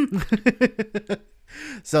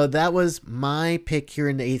 So that was my pick here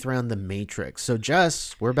in the 8th round, The Matrix. So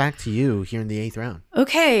Jess, we're back to you here in the 8th round.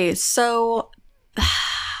 Okay, so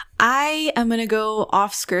I am going to go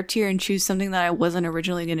off script here and choose something that I wasn't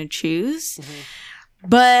originally going to choose.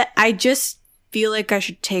 But I just feel like I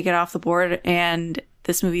should take it off the board. And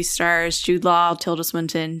this movie stars Jude Law, Tilda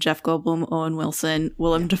Swinton, Jeff Goldblum, Owen Wilson,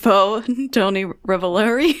 Willem Dafoe, Tony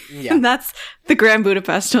Revolori. Yeah. And that's The Grand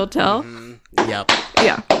Budapest Hotel. Yep.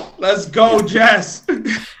 Yeah. Let's go, Jess.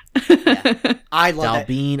 I love that.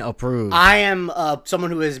 Dalbean approved. I am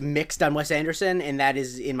someone who is mixed on Wes Anderson, and that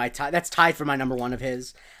is in my that's tied for my number one of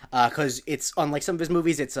his, because it's unlike some of his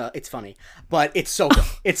movies, it's funny, but it's so good.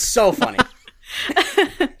 It's so funny.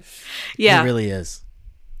 Yeah, it really is.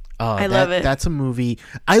 I love it. That's a movie.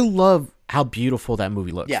 I love how beautiful that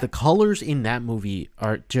movie looks. Yeah. The colors in that movie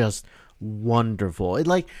are just wonderful. It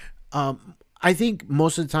I think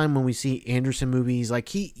most of the time when we see Anderson movies, like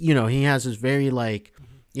he has this very like,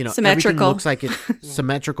 everything Symmetrical. looks like it's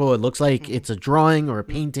symmetrical. It looks like it's a drawing or a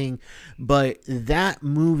painting, but that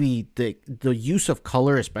movie, the use of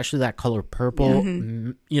color, especially that color purple,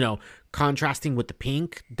 contrasting with the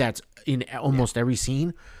pink that's in almost every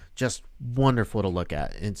scene, just wonderful to look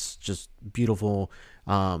at. It's just beautiful.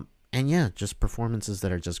 And yeah, just performances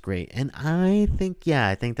that are just great. And I think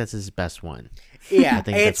that's his best one. Yeah, I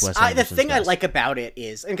think that's Wes Anderson's the thing best. I like about it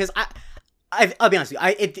is, and because I'll be honest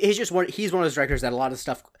with you, he's one of those directors that a lot of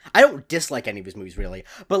stuff, I don't dislike any of his movies really,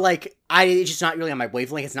 but like it's just not really on my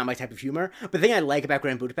wavelength. It's not my type of humor. But the thing I like about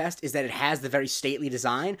Grand Budapest is that it has the very stately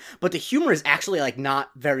design, but the humor is actually like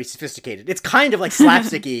not very sophisticated. It's kind of like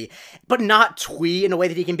slapsticky, but not twee in a way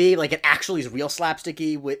that he can be. Like it actually is real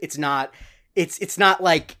slapsticky. It's not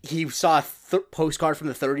like he saw a postcard from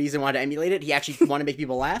the 30s and wanted to emulate it. He actually wanted to make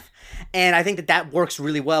people laugh. And I think that works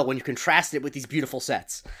really well when you contrast it with these beautiful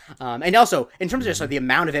sets. And also, in terms of just the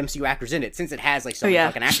amount of MCU actors in it, since it has like so many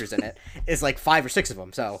fucking actors in it, it's like 5 or 6 of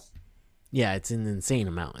them. So yeah, it's an insane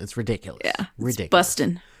amount. It's ridiculous. Yeah, ridiculous. it's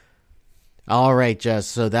busting. All right, Jess.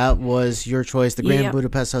 So that was your choice, the Grand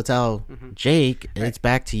Budapest Hotel. Jake, it's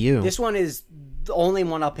back to you. This one is the only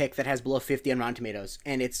one I'll pick that has below 50 on Rotten Tomatoes.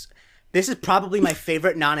 And this is probably my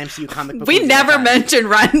favorite non-MCU comic book. We never mentioned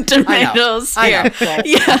Rotten Tomatoes here. I know. So,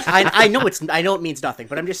 yeah. I know it means nothing,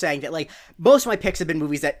 but I'm just saying that like most of my picks have been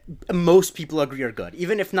movies that most people agree are good,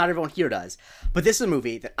 even if not everyone here does. But this is a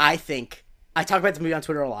movie that I think I talk about this movie on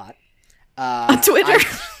Twitter a lot. On Twitter,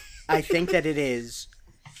 I think that it is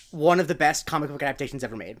one of the best comic book adaptations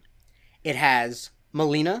ever made. It has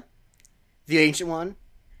Melina, the Ancient One,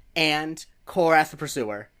 and Korath the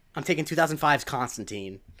Pursuer. I'm taking 2005's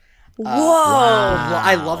Constantine. whoa! Well,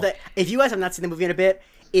 I love that. If you guys have not seen the movie in a bit,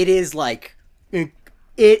 it is like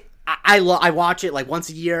I watch it like once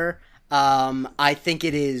a year. I think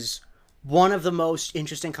it is one of the most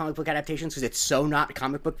interesting comic book adaptations because it's so not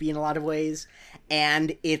comic book-y in a lot of ways,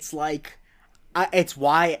 and it's like it's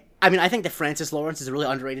why. I mean, I think that Francis Lawrence is a really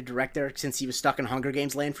underrated director since he was stuck in Hunger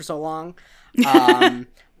Games land for so long.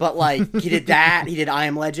 But like he did that, he did I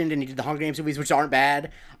Am Legend, and he did the Hunger Games movies, which aren't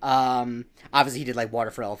bad. Obviously he did like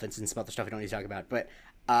Water for Elephants and some other stuff I don't need to talk about. But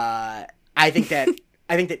I think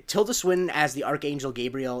that Tilda Swinton as the Archangel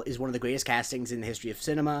Gabriel is one of the greatest castings in the history of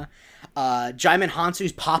cinema. Jaimin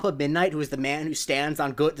Hansu's Papa Midnight, who is the man who stands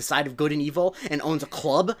on the side of good and evil and owns a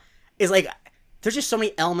club, is like there's just so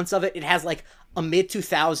many elements of it. It has like a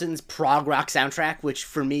mid-2000s prog rock soundtrack, which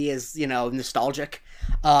for me is, nostalgic.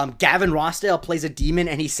 Gavin Rossdale plays a demon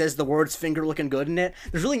and he says the words finger looking good in it.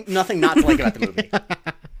 There's really nothing not to like about the movie.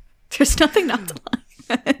 There's nothing not to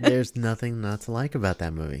like. There's nothing not to like about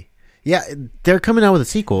that movie. Yeah, they're coming out with a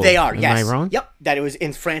sequel. They are, Am yes. I wrong? Yep, that it was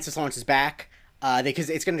in Francis Lawrence's back. Because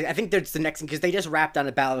it's gonna. I think that's the next thing because they just wrapped on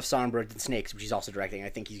The Ballad of Songbirds and Snakes, which he's also directing. I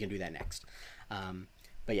think he's gonna do that next.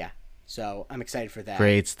 But yeah, so I'm excited for that.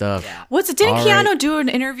 Great stuff. Yeah. Didn't All Keanu right. do an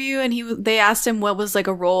interview and they asked him what was like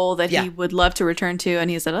a role that he would love to return to, and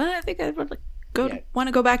he said, I think I would want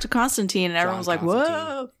to go back to Constantine, and everyone was like, Constantine.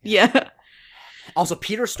 whoa, yeah. Also,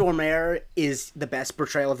 Peter Stormare is the best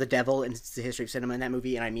portrayal of the devil in the history of cinema in that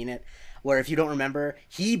movie, and I mean it. Where if you don't remember,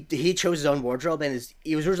 he chose his own wardrobe, and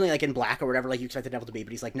he was originally like in black or whatever, like you expect the devil to be,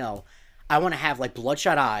 but he's like, no, I want to have like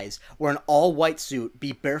bloodshot eyes, wear an all white suit,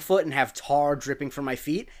 be barefoot, and have tar dripping from my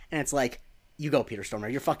feet. And it's like, you go, Peter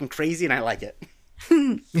Stormare, you're fucking crazy, and I like it.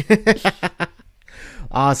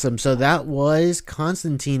 Awesome. So that was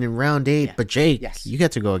Constantine in round 8. Yeah. But Jake, Yes. you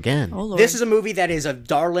get to go again. Oh, Lord. This is a movie that is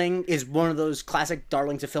one of those classic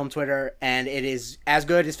darlings of film Twitter, and it is as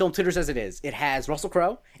good as film Twitter says it is. It has Russell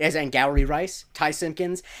Crowe, it has Angourie Rice, Ty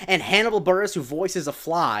Simpkins, and Hannibal Buress, who voices a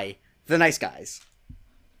fly, The Nice Guys.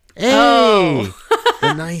 Hey!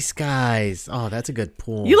 The Nice Guys. Oh, that's a good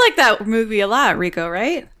pool. You like that movie a lot, Rico,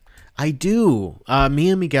 right? I do. Me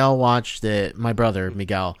and Miguel watched it, my brother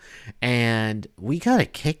Miguel, and we got a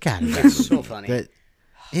kick out of it. It's so funny.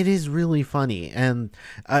 It is really funny, and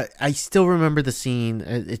I still remember the scene.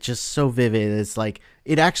 It's just so vivid. It's like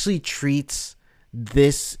it actually treats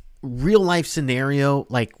this real life scenario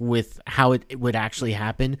like with how it would actually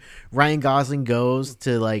happen. Ryan Gosling goes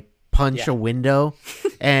to like punch a window,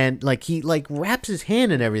 and like he like wraps his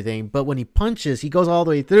hand and everything, but when he punches, he goes all the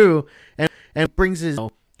way through and brings his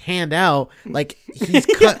hand out, like he's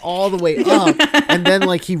cut all the way up, and then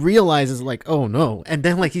like he realizes like, oh no, and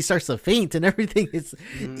then like he starts to faint and everything.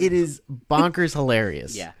 It is bonkers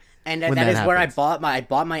hilarious. Yeah, and that is where I bought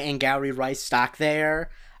my Angourie Rice stock there.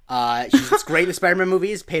 She's great in Spider-Man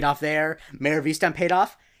movies, paid off there. Mayor of Easttown paid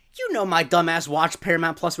off. You know my dumbass watched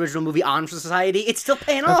Paramount Plus original movie Honor Society. It's still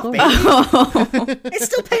paying off, baby. It's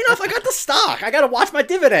still paying off. I got the stock. I got to watch my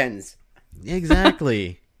dividends.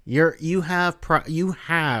 Exactly. You have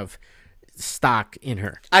stock in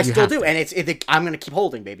her. I still do, and I'm gonna keep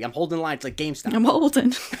holding, baby. I'm holding the line. It's like GameStop. I'm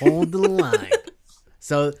holding. Hold the line.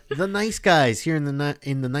 So the nice guys here in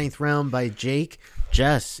the ninth round by Jake.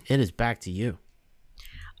 Jess, it is back to you.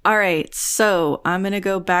 All right, so I'm gonna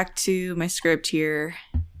go back to my script here.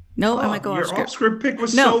 No, I might go off script. Your off-script pick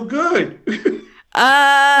was so good.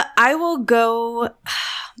 I will go.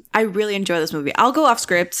 I really enjoy this movie. I'll go off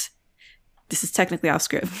script. This is technically off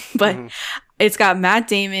script, but it's got Matt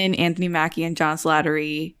Damon, Anthony Mackie, and John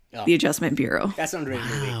Slattery. The Adjustment Bureau. That's an underrated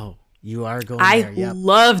movie. Wow, you are going I there. Yep.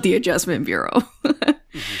 love The Adjustment Bureau.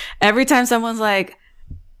 Every time someone's like,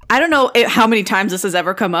 I don't know how many times this has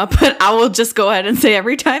ever come up, but I will just go ahead and say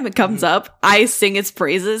every time it comes up, I sing its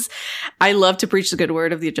praises. I love to preach the good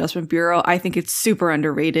word of The Adjustment Bureau. I think it's super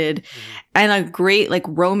underrated and a great like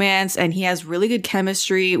romance, and he has really good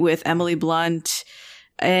chemistry with Emily Blunt.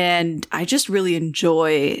 And I just really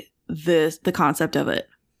enjoy the concept of it.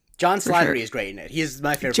 John Slattery is great in it. He is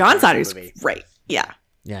my favorite. John Slattery's great. Yeah.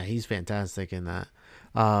 Yeah, he's fantastic in that.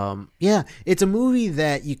 Yeah, it's a movie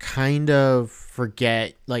that you kind of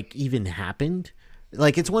forget like even happened.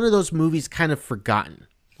 Like it's one of those movies kind of forgotten.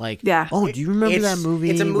 Like, yeah. Oh, do you remember that movie,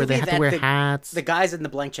 it's a movie where they have to wear hats? The guys in the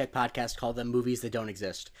Blank Check podcast call them movies that don't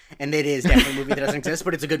exist. And it is definitely a movie that doesn't exist,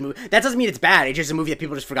 but it's a good movie. That doesn't mean it's bad. It's just a movie that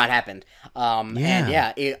people just forgot happened. A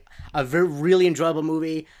really enjoyable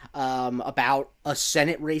movie about a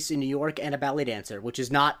Senate race in New York and a ballet dancer, which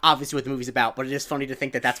is not obviously what the movie's about, but it is funny to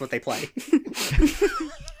think that that's what they play.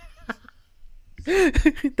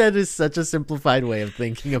 That is such a simplified way of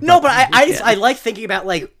thinking about. No, but I like thinking about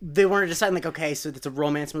like they wanted to decide like, okay, so it's a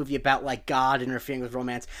romance movie about like God interfering with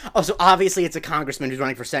romance. Oh, so obviously it's a congressman who's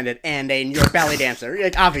running for Senate and a New York ballet dancer.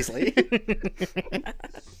 Like obviously.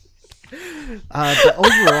 But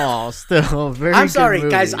overall, still very. I'm sorry,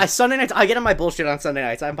 good movie. guys. Sunday nights, I get on my bullshit on Sunday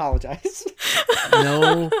nights. I apologize.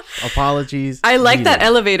 No apologies. I like that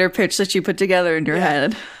elevator pitch that you put together in your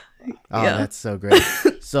head. Oh, that's so great.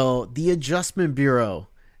 So, The Adjustment Bureau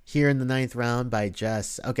here in the ninth round by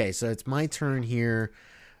Jess. Okay, so it's my turn here.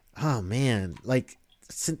 Oh, man.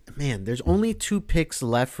 There's only 2 picks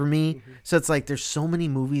left for me. Mm-hmm. So, it's like there's so many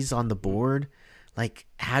movies on the board. Like,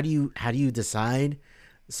 how do you decide?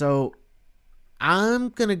 So,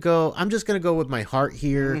 I'm just going to go with my heart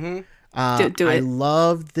here. Mm-hmm. Do it. I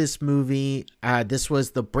loved this movie. This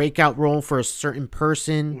was the breakout role for a certain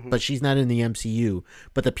person, but she's not in the MCU.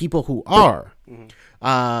 But the people who are,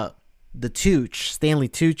 the Tooch, Stanley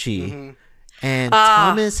Tucci, and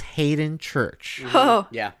Thomas Hayden Church. Oh,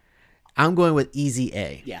 yeah. I'm going with Easy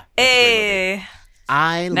A. Yeah. Hey.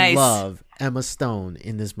 I love Emma Stone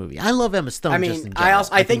in this movie. I love Emma Stone. I mean, just in general.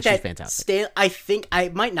 I think she's that fantastic. I think I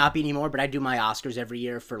might not be anymore, but I do my Oscars every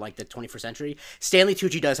year for like the 21st century. Stanley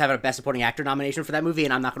Tucci does have a Best Supporting Actor nomination for that movie,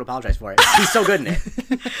 and I'm not going to apologize for it. He's so good in it.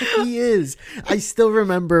 He is. I still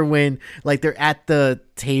remember when like they're at the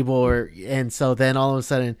table, and so then all of a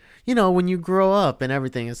sudden, when you grow up and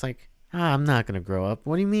everything, it's like, I'm not going to grow up.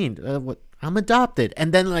 What do you mean? What? I'm adopted.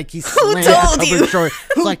 And then like he slammed up short.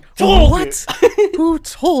 It's like, what? Who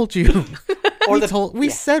told you? We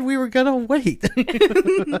said we were gonna wait.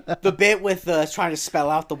 The bit with trying to spell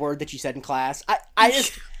out the word that you said in class. I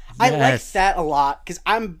like that a lot because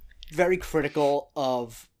I'm very critical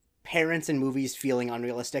of parents in movies feeling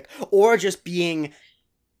unrealistic or just being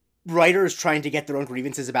writers trying to get their own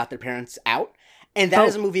grievances about their parents out. And that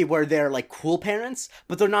is a movie where they're like cool parents,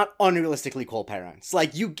 but they're not unrealistically cool parents.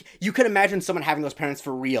 Like you can imagine someone having those parents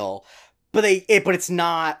for real, but it's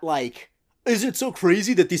not like, is it so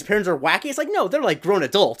crazy that these parents are wacky? It's like, no, they're like grown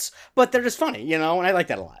adults, but they're just funny, and I like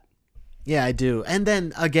that a lot. Yeah, I do. And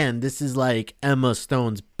then again, this is like Emma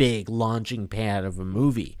Stone's big launching pad of a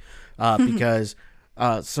movie, because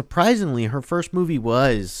surprisingly, her first movie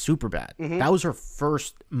was Superbad. Mm-hmm. That was her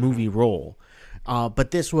first movie role. But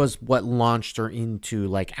this was what launched her into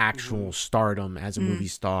like actual stardom as a movie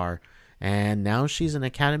star. And now she's an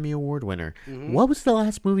Academy Award winner. Mm-hmm. What was the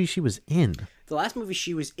last movie she was in? The last movie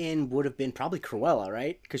she was in would have been probably Cruella,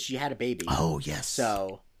 right? Because she had a baby. Oh, yes.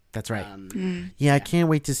 So that's right. Yeah, I can't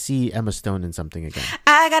wait to see Emma Stone in something again.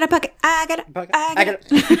 I got a pocket. I got I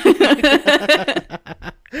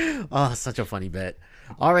it. Oh, such a funny bit.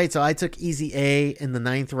 All right, so I took easy A in the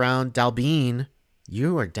 9th round. Dalbean,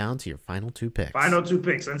 you are down to your final 2 picks. Final 2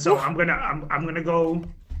 picks, and so I'm gonna go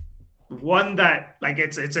one that like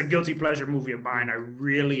it's a guilty pleasure movie of mine. I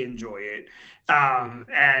really enjoy it,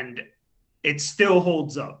 and it still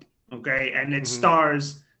holds up. Okay, and it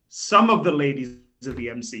stars some of the ladies of the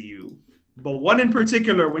MCU, but one in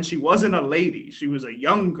particular, when she wasn't a lady, she was a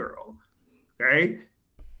young girl. Okay,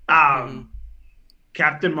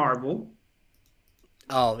 Captain Marvel.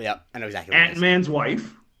 Oh, yeah. I know exactly what it is. Ant-Man's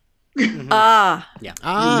wife. Yeah.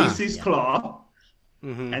 Ulysses Claw.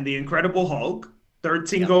 And the Incredible Hulk.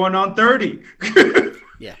 13 going on 30.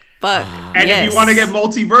 Yeah. Fuck. And if you want to get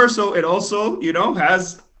multiversal, it also,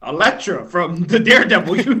 has Elektra from the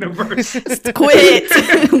Daredevil universe. Quit.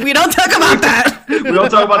 We don't talk about that. We don't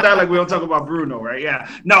talk about that like we don't talk about Bruno, right? Yeah.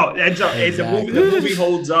 No, it's Exactly. the movie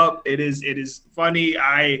holds up. It is funny.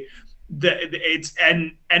 And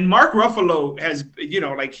Mark Ruffalo has,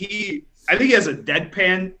 I think he has a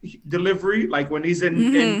deadpan delivery, like when he's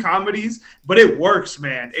in comedies, but it works,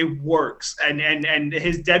 man. It works. And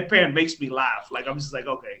his deadpan makes me laugh. Like, I'm just like,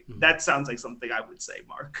 okay, that sounds like something I would say,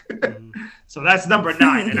 Mark. So that's number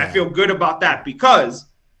 9. And I feel good about that because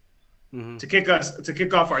to kick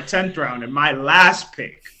off our 10th round and my last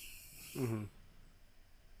pick,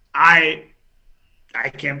 I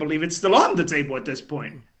can't believe it's still on the table at this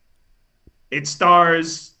point. It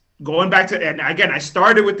stars, going back to, and again, I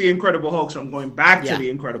started with the Incredible Hulk, so I'm going back to the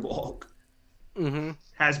Incredible Hulk.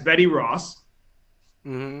 Has Betty Ross.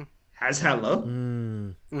 Has Hela.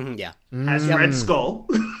 Has Red Skull.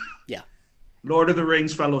 Yeah. Lord of the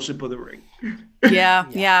Rings, Fellowship of the Ring.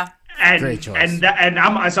 Yeah. And, Great choice. And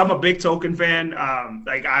I'm a big Tolkien fan.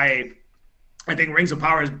 I think Rings of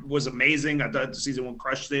Power was amazing. I thought season 1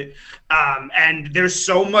 crushed it. And there's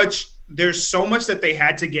so much that they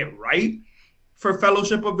had to get right for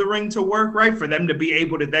Fellowship of the Ring to work, right? For them to be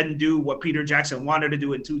able to then do what Peter Jackson wanted to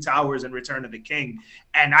do in Two Towers and Return of the King.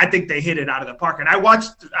 And I think they hit it out of the park. And I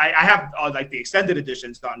have like the extended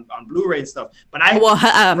editions on Blu-ray and stuff, but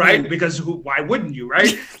right? Because why wouldn't you,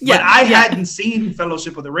 right? But I hadn't seen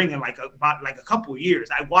Fellowship of the Ring in about a couple years.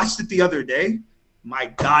 I watched it the other day. My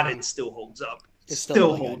God, it still holds up. It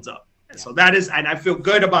still really holds up. And so that is, and I feel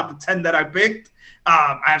good about the 10 that I picked.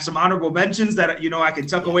 I have some honorable mentions that, I can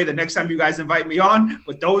tuck away the next time you guys invite me on,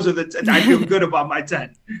 but those are the 10. I feel good about my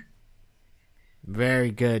 10.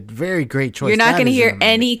 Very good. Very great choice. You're not going to hear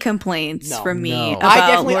any complaints from me about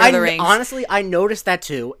I definitely, Lord of the Rings. Honestly, I noticed that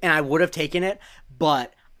too, and I would have taken it,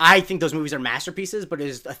 but I think those movies are masterpieces, but it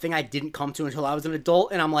is a thing I didn't come to until I was an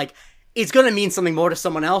adult, and I'm like, it's going to mean something more to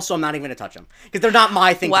someone else, so I'm not even going to touch them. Because they're not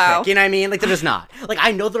my thing to pick, you know what I mean? Like, they're just not. Like,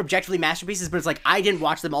 I know they're objectively masterpieces, but it's like, I didn't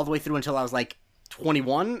watch them all the way through until I was,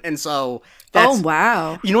 21, and so that's... Oh,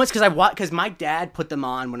 wow. You know, it's because my dad put them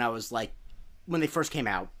on when I was, when they first came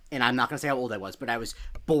out, and I'm not going to say how old I was, but I was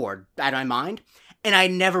bored out of my mind, and I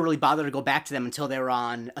never really bothered to go back to them until they were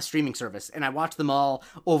on a streaming service, and I watched them all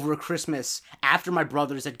over a Christmas after my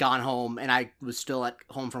brothers had gone home, and I was still at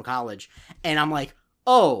home from college, and I'm like,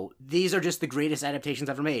 oh, these are just the greatest adaptations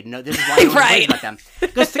ever made. No, this is why I don't right. about them.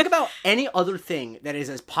 Because think about any other thing that is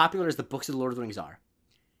as popular as the books of the Lord of the Rings are.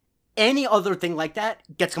 Any other thing like that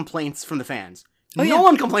gets complaints from the fans. No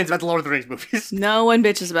one complains about the Lord of the Rings movies. No one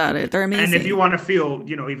bitches about it. They're amazing. And if you want to feel,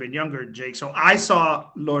 even younger, Jake, so I saw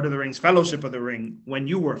Lord of the Rings, Fellowship of the Ring, when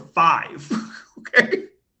you were 5. Okay?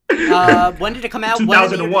 When did it come out?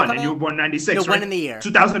 2001, and you were born 96, No, right? when in the year?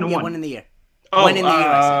 2001. Yeah, when in the year? Oh, when in the year,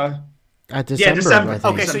 I said. December. December.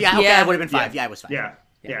 Okay, so I would have been 5. Yeah, I was 5.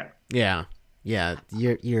 Yeah.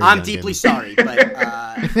 You're I'm deeply sorry, but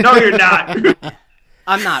no, you're not.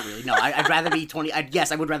 I'm not really. No, I'd rather be 20.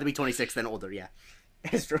 I would rather be 26 than older. Yeah,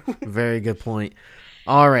 it's true. Very good point.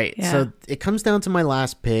 All right, so it comes down to my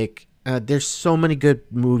last pick. There's so many good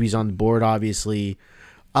movies on the board. Obviously,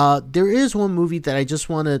 there is one movie that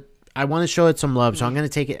I want to show it some love, so I'm going to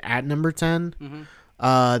take it at number 10.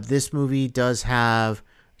 This movie does have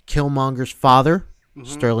Killmonger's father,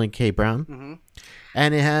 Sterling K. Brown,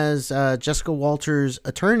 and it has Jessica Walter's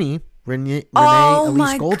attorney, Renee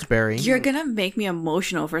Elise Goldsberry. You're gonna make me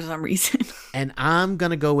emotional for some reason. And I'm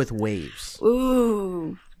gonna go with Waves.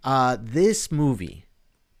 Ooh. This movie,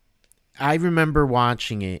 I remember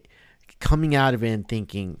watching it, coming out of it and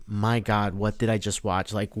thinking, my God, what did I just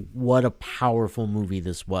watch? Like, what a powerful movie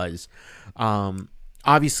this was.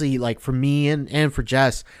 Obviously, like, for me and for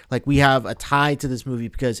Jess, like, we have a tie to this movie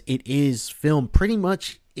because it is filmed pretty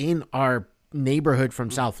much in our neighborhood from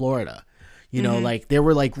South Florida. You know, like there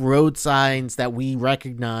were like road signs that we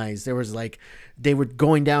recognized. There was like they were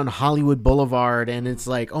going down Hollywood Boulevard, and it's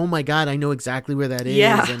like, oh my God, I know exactly where that is.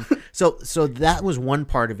 Yeah. And so that was one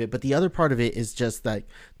part of it, but the other part of it is just that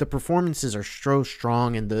the performances are so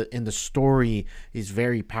strong, and the story is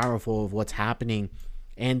very powerful of what's happening.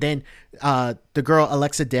 And then the girl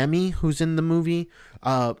Alexa Demi, who's in the movie,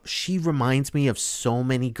 she reminds me of so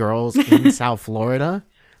many girls in South Florida.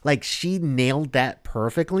 Like, she nailed that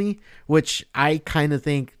perfectly, which I kind of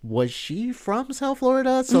think, was she from South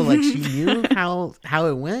Florida? So, like, she knew how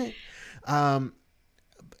it went.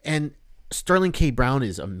 And Sterling K. Brown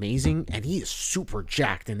is amazing, and he is super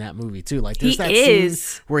jacked in that movie, too. Like, there's that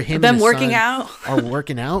scene where him and his working son out are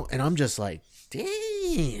working out, and I'm just like,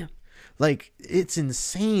 damn. Like, it's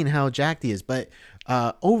insane how jacked he is. But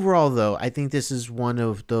overall, though, I think this is one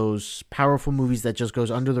of those powerful movies that just goes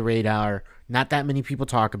under the radar. Not that many people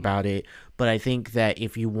talk about it, but I think that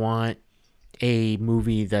if you want a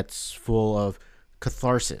movie that's full of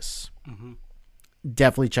catharsis,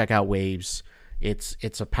 definitely check out Waves. It's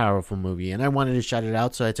a powerful movie, and I wanted to shout it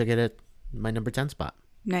out, so I took it at my number 10 spot.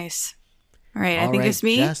 Nice. All right, I think it's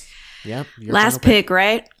me. Jess. Yep. Last pick,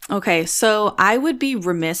 right? Okay, so I would be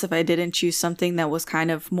remiss if I didn't choose something that was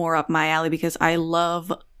kind of more up my alley, because I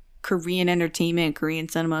love Korean entertainment, Korean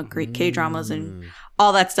cinema, K-dramas, and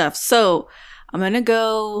all that stuff. So I'm going to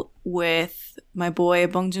go with my boy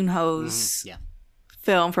Bong Joon-ho's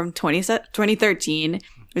film from 2013.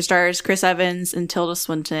 It stars Chris Evans and Tilda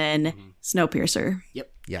Swinton, Snowpiercer.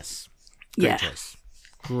 Yep. Yes. Yeah. Choice.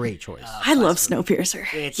 Great choice. I love Snowpiercer.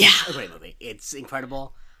 It's a great movie. It's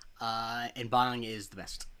incredible. And Bong is the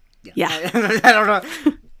best. Yeah. I don't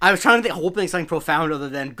know. I was trying to think, hoping something profound other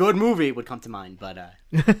than good movie would come to mind, but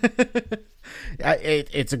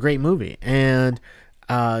it's a great movie, and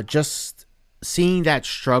just seeing that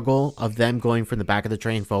struggle of them going from the back of the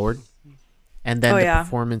train forward, and then the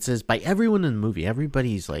performances by everyone in the movie.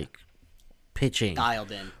 Everybody's like pitching,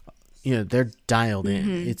 dialed in. You know, they're dialed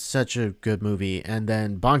in. It's such a good movie, and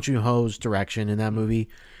then Bong Joon-ho's direction in that movie.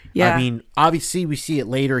 Yeah, I mean, obviously we see it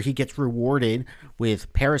later. He gets rewarded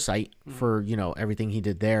with Parasite for, you know, everything he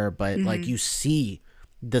did there, but like you see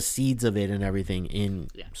the seeds of it and everything in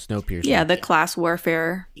Snowpiercer. Yeah, the class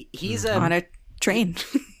warfare. He's on a train.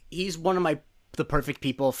 He's one of the perfect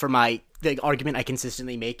people for the argument I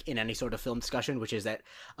consistently make in any sort of film discussion, which is that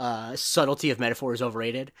subtlety of metaphor is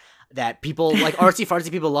overrated. That people, like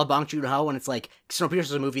artsy-fartsy people, love Bong Joon-ho, and it's like, Snowpiercer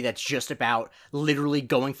is a movie that's just about literally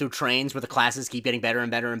going through trains where the classes keep getting better and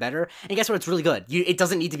better and better. And guess what? It's really good. It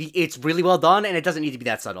doesn't need to be, it's really well done, and it doesn't need to be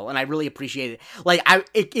that subtle. And I really appreciate it. Like,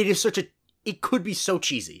 it is such a, it could be so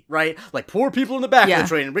cheesy, right? Like, poor people in the back of the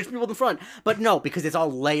train and rich people in the front. But no, because it's all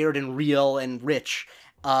layered and real and rich.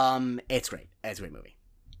 It's great. It's a great movie.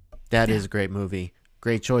 That is a great movie.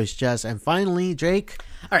 Great choice, Jess. And finally, Jake,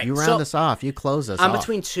 all right, you round us off. You close us off. I'm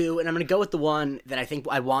between two, and I'm going to go with the one that I think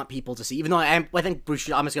I want people to see, even though I think I'm just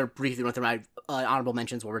going to briefly run through my honorable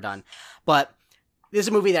mentions when we're done. But this is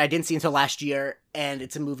a movie that I didn't see until last year, and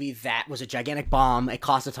it's a movie that was a gigantic bomb. It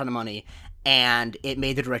cost a ton of money, and it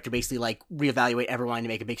made the director basically like reevaluate everyone to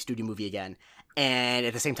make a big studio movie again. And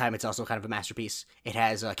at the same time, it's also kind of a masterpiece. It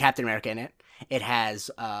has Captain America in it. It has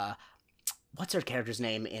what's her character's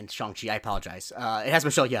name in Shang-Chi? I apologize. It has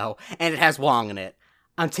Michelle Yeoh, and it has Wong in it.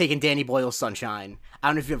 I'm taking Danny Boyle's Sunshine. I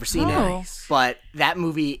don't know if you've ever seen it, but that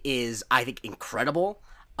movie is, I think, incredible.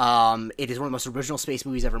 It is one of the most original space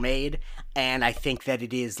movies ever made, and I think that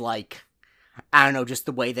it is like, I don't know, just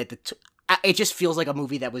the way that it just feels like a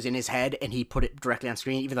movie that was in his head and he put it directly on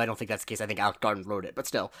screen, even though I don't think that's the case. I think Alex Garland wrote it, but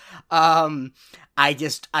still.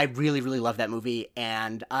 I really, really love that movie,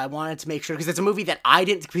 and I wanted to make sure, because it's a movie that I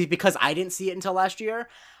didn't see it until last year,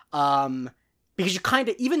 because you kind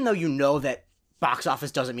of, even though you know that box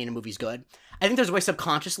office doesn't mean a movie's good, I think there's a way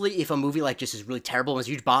subconsciously, if a movie like just is really terrible and is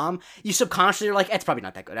a huge bomb, you subconsciously are like, it's probably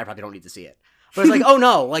not that good, I probably don't need to see it. But it's like, oh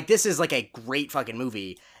no, like this is like a great fucking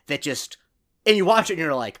movie that just, and you watch it and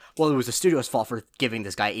you're like, well, it was the studio's fault for giving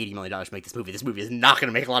this guy $80 million to make this movie. This movie is not going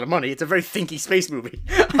to make a lot of money. It's a very thinky space movie.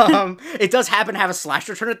 It does happen to have a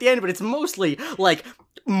slasher turn at the end, but it's mostly like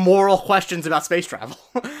moral questions about space travel.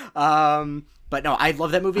 But no, I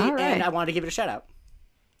love that movie, and I wanted to give it a shout out.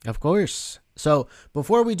 Of course. So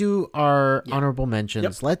before we do our honorable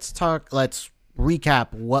mentions, let's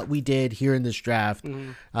recap what we did here in this draft.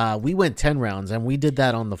 We went 10 rounds, and we did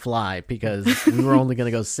that on the fly because we were only going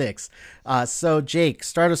to go 6. So Jake,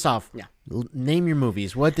 start us off. Name your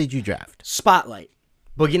movies. What did you draft? Spotlight,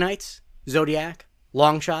 Boogie Nights, Zodiac,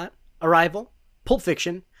 Long Shot, Arrival, Pulp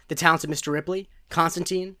Fiction, The Talented Mr. Ripley,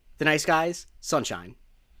 Constantine, The Nice Guys, Sunshine.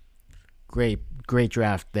 Great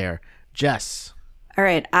draft there. Jess. All All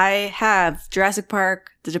right, I have Jurassic Park,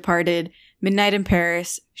 The Departed, Midnight in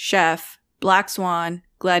Paris, Chef, Black Swan,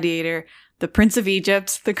 Gladiator, The Prince of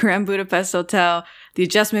Egypt, The Grand Budapest Hotel, The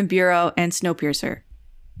Adjustment Bureau, and Snowpiercer.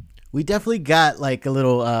 We definitely got like a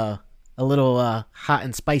little hot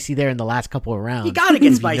and spicy there in the last couple of rounds. You gotta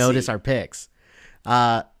get If spicy. You notice our picks.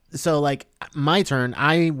 So like my turn,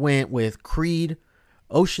 I went with Creed,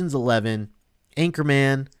 Ocean's 11,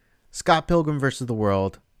 Anchorman, Scott Pilgrim vs. the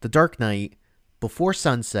World, The Dark Knight, Before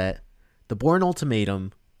Sunset, The Bourne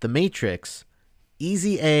Ultimatum, The Matrix,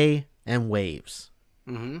 Easy A, and Waves.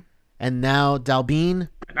 Mm-hmm. And now Dalbeen.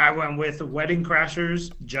 And I went with Wedding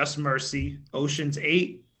Crashers, Just Mercy, Ocean's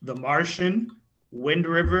 8, The Martian, Wind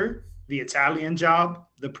River, The Italian Job,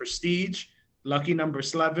 The Prestige, Lucky Number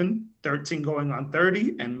 11, 13 Going on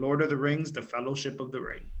 30, and Lord of the Rings, The Fellowship of the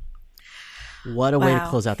Ring. What a way to Wow.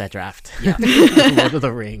 close out that draft. Yeah. Lord of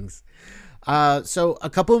the Rings. So a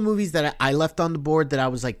couple of movies that I left on the board that I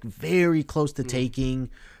was like very close to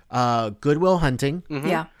taking. Good Will Hunting. Mm-hmm.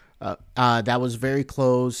 Yeah. That was very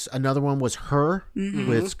close. Another one was Her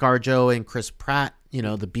with ScarJo and Chris Pratt,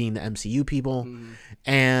 being the MCU people.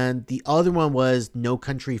 And the other one was No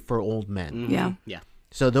Country for Old Men. Yeah. Yeah.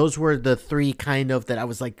 So those were the three kind of that I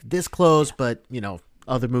was like this close, but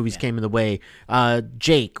other movies came in the way.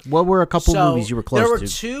 Jake, what were a couple movies you were close to? There were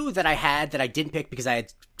two that I had that I didn't pick because I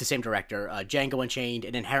had the same director. Django Unchained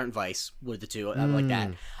and Inherent Vice were the two. I like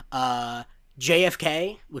that.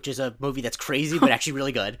 JFK, which is a movie that's crazy but actually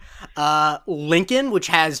really good. Lincoln, which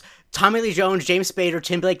has Tommy Lee Jones, James Spader,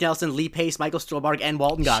 Tim Blake Nelson, Lee Pace, Michael Stuhlbarg, and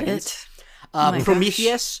Walton Goggins. Shit. Oh my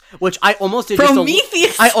Prometheus, which I almost did.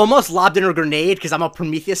 Prometheus? I almost lobbed in a grenade because I'm a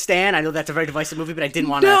Prometheus stan. I know that's a very divisive movie, but I didn't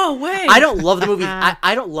want to. No way. I don't love the movie.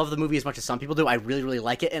 I don't love the movie as much as some people do. I really, really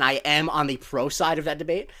like it, and I am on the pro side of that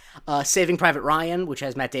debate. Saving Private Ryan, which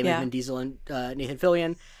has Matt Damon, Vin Diesel, and Nathan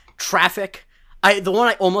Fillion. Traffic. The one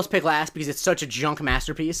I almost picked last because it's such a junk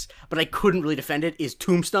masterpiece, but I couldn't really defend it, is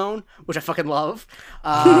Tombstone, which I fucking love.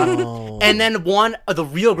 And then the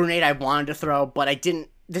real grenade I wanted to throw, but I didn't.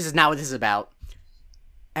 This is not what this is about.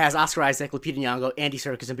 As Oscar Isaac, Lupita Nyong'o, Andy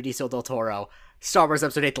Serkis, and Benicio del Toro, Star Wars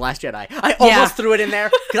Episode 8: The Last Jedi. I almost threw it in there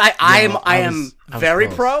because I am very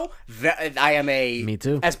close. pro. I am a Me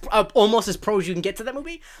too. as almost as pro as you can get to that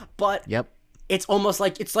movie, but Yep. it's almost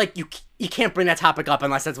like you can't bring that topic up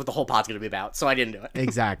unless that's what the whole pod's going to be about. So I didn't do it.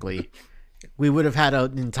 Exactly. We would have had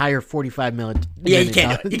an entire 45-minute You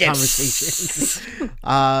can't do it. You can't. conversation.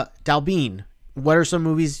 Dalbeen, what are some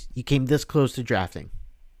movies you came this close to drafting?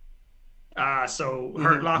 So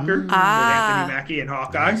Hurt Locker with Anthony Mackie and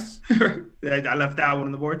Hawkeye. I left that one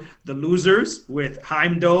on the board. The Losers with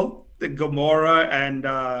Heimdall, the Gamora,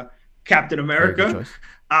 and Captain America.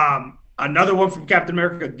 Another one from Captain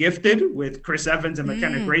America, Gifted, with Chris Evans and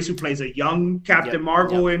McKenna Grace, who plays a young Captain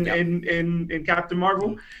Marvel in Captain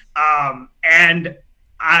Marvel. And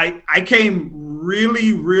I came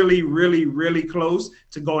really, really, really, really close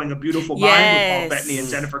to going A Beautiful Mind with Paul Bettany and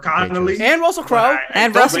Jennifer Connelly. And Russell Crowe.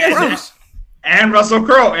 And Russell Crowe. And Russell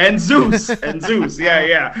Crowe and Zeus.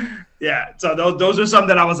 Yeah. So those are some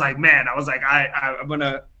that I was like, man, I'm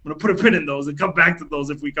gonna put a pin in those and come back to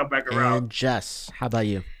those if we come back around. And Jess, how about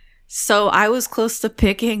you? So I was close to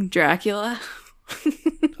picking Dracula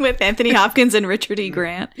with Anthony Hopkins and Richard E.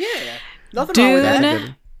 Grant. Yeah. Nothing wrong with that. That's a good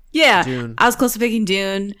one. Yeah, Dune. I was close to picking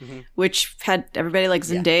Dune, which had everybody like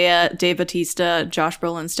Zendaya, Dave Bautista, Josh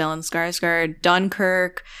Brolin, Stellan Skarsgård,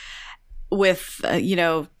 Dunkirk, with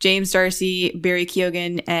James Darcy, Barry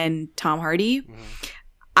Keoghan, and Tom Hardy.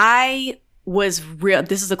 I was real.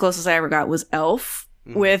 This is the closest I ever got. Was Elf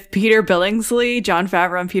with Peter Billingsley, Jon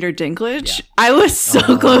Favreau, and Peter Dinklage. Yeah. I was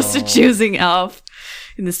so close to choosing Elf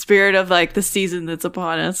in the spirit of like the season that's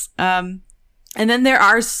upon us. And then there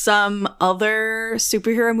are some other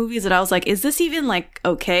superhero movies that I was like, is this even like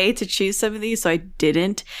okay to choose some of these? So I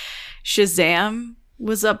didn't. Shazam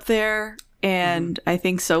was up there, and I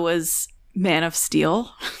think so was Man of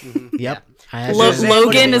Steel. Yep. I had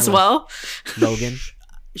Logan as well. Logan.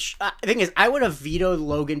 The thing is, I would have vetoed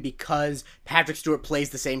Logan because Patrick Stewart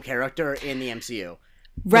plays the same character in the MCU.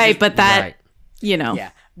 Right, but that, Right.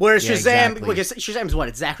 Yeah. Whereas Yeah, Shazam, exactly. because Shazam's what?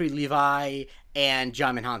 It's Zachary Levi and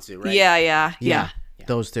John Hansu, right? Yeah.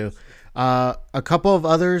 Those two. A couple of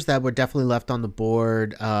others that were definitely left on the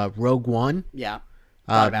board. Rogue One. Yeah.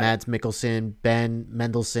 Thought about Mads Mikkelsen, Ben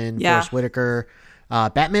Mendelsohn, Yeah. Forrest Whitaker.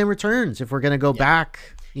 Batman Returns, if we're going to go back,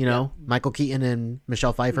 Michael Keaton and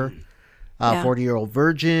Michelle Pfeiffer. Yeah. 40-Year-Old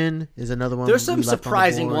Virgin is another one. There's some we left on the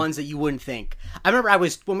surprising board. ones that you wouldn't think. I remember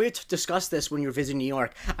when we discussed this when you were visiting New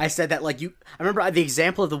York, I said that I remember the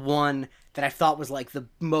example of the one that I thought was like the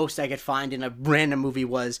most I could find in a random movie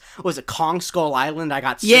was it Kong Skull Island? I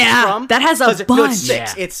got six from. That has a 'Cause bunch. No, it's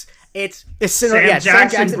six. Yeah. It's Sam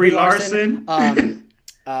Jackson, Brie Larson.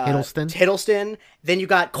 Hiddleston. Then you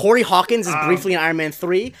got Corey Hawkins is briefly in Iron Man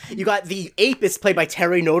 3. You got the ape is played by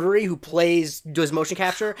Terry Notary, who does motion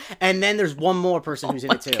capture. And then there's one more person who's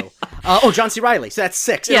in it too. John C. Reilly. So that's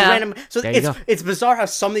 6. Yeah. It's bizarre how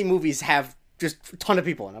some of the movies have just a ton of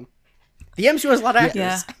people in them. The MCU has a lot of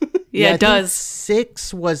actors. Yeah. Yeah, it I does. think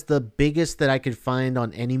 6 was the biggest that I could find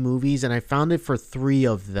on any movies, and I found it for 3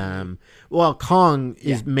 of them. Well, Kong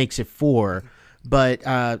makes it 4, but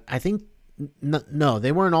I think no,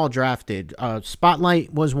 they weren't all drafted.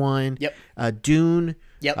 Spotlight was one. Yep. Dune.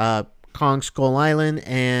 Yep. Kong Skull Island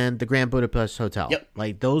and the Grand Budapest Hotel. Yep.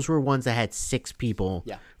 Like those were ones that had 6 people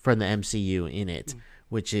from the MCU in it,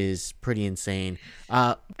 which is pretty insane.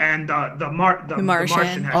 And the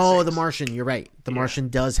Martian has Oh, 6. The Martian. You're right. The Martian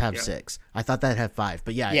does have 6. I thought that had 5,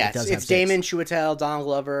 but it does have 6. It's Damon Chiwetel, Donald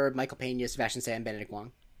Glover, Michael Pena, Sebastian Stan, Benedict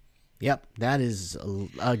Wong. Yep, that is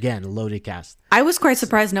again a loaded cast. I was quite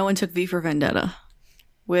surprised no one took V for Vendetta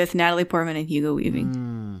with Natalie Portman and Hugo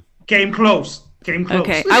Weaving. Came close.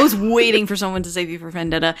 Okay, I was waiting for someone to say V for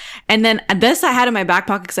Vendetta, and then this I had in my back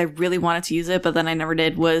pocket because I really wanted to use it, but then I never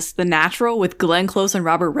did. Was The Natural with Glenn Close and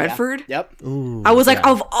Robert Redford? Yeah. Yep. Ooh, I was like,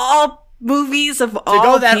 of all movies, of all to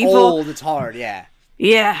go that people, old, it's hard. Yeah.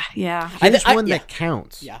 Yeah. Here's one that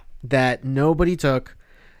counts. Yeah. That nobody took.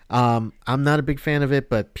 I'm not a big fan of it,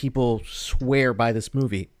 but people swear by this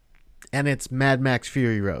movie, and it's Mad Max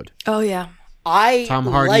Fury Road. Oh yeah. Tom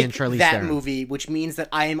Hardy like and Charlize that Theron. movie, which means that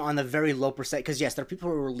I am on the very low percent. Because yes, there are people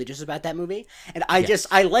who are religious about that movie, and I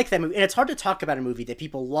like that movie. And it's hard to talk about a movie that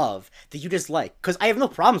people love that you just like, because I have no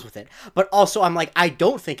problems with it. But also, I'm like, I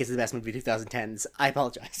don't think it's the best movie of 2010s. I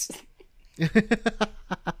apologize.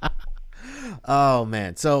 Oh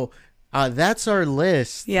man, so that's our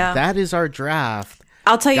list. Yeah. That is our draft.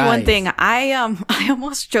 I'll tell you one Guys. thing. I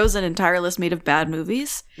almost chose an entire list made of bad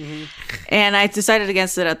movies, and I decided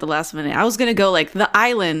against it at the last minute. I was gonna go like The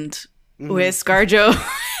Island with ScarJo,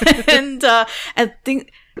 and I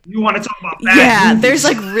think You want to talk about bad movies. there's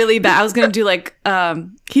like really bad. I was gonna do like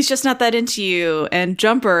He's Just Not That Into You and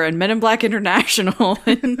Jumper and Men in Black International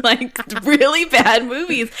and like really bad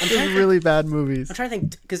movies. Really bad movies. I'm trying to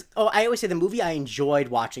think, because I always say the movie I enjoyed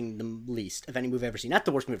watching the least of any movie I've ever seen, not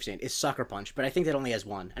the worst movie I've seen, is Sucker Punch, but I think that only has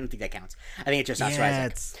one. I don't think that counts. I think it's just Oscar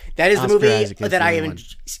Isaac. That is the Oscar movie Isaac is that the I only have,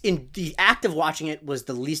 in the act of watching it, was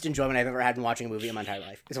the least enjoyment I've ever had in watching a movie in my entire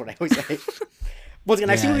life, is what I always say. Once again,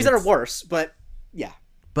 I've seen movies that are worse, but yeah.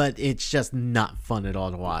 But it's just not fun at all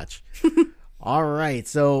to watch. All right,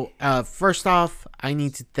 so first off, I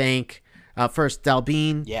need to thank first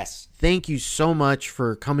Dalbeen. Yes. Thank you so much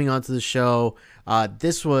for coming onto the show.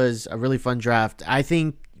 This was a really fun draft. I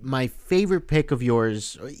think my favorite pick of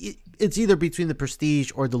yours, it's either between The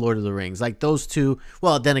Prestige or The Lord of the Rings. Like those two.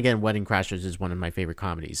 Well, then again, Wedding Crashers is one of my favorite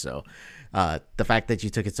comedies. So the fact that you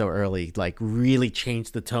took it so early, like, really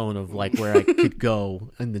changed the tone of like where I could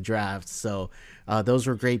go in the draft. So those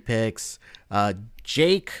were great picks.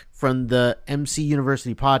 Jake from the MC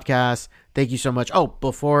University podcast, thank you so much. Oh,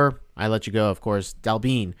 before I let you go, of course,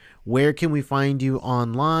 Dalbeen, where can we find you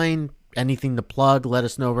online? Anything to plug? Let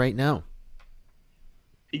us know right now.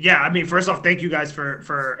 Yeah, I mean, first off, thank you guys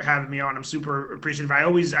for having me on. I'm super appreciative.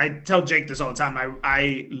 I tell Jake this all the time.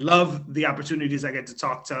 I love the opportunities I get to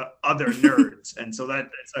talk to other nerds, and so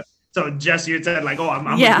so Jesse, you said like, oh, I'm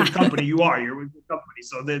with good company. You're with good company.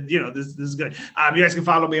 So that this is good. You guys can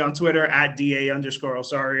follow me on Twitter at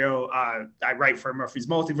 @DA_Osorio. I write for Murphy's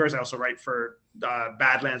Multiverse. I also write for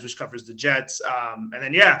Badlands, which covers the Jets. And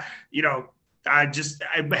then I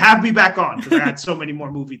have me back on because I had so many more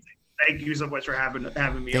movie things. Thank you so much for having me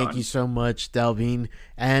on. Thank you so much, Dalbeen.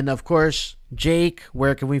 And of course, Jake,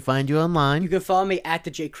 where can we find you online? You can follow me at the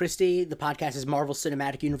Jake Christie. The podcast is Marvel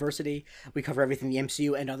Cinematic University. We cover everything the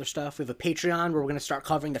MCU and other stuff. We have a Patreon where we're going to start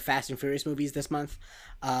covering the Fast and Furious movies this month.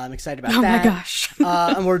 I'm excited about that. Oh my gosh.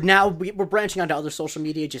 And we're branching onto other social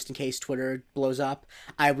media just in case Twitter blows up.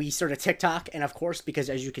 We started TikTok, and of course, because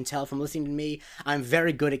as you can tell from listening to me, I'm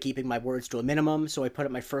very good at keeping my words to a minimum. So I put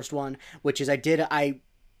up my first one, which is I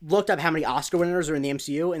looked up how many Oscar winners are in the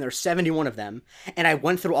MCU, and there's 71 of them. And I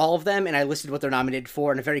went through all of them, and I listed what they're nominated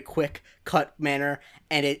for in a very quick, cut manner.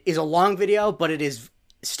 And it is a long video, but it is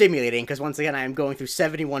stimulating, because once again, I am going through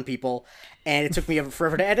 71 people, and it took me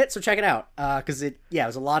forever to edit, so check it out. Because it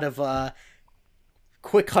was a lot of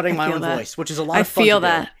quick cutting my feel own that. voice, which is a lot I of fun feel to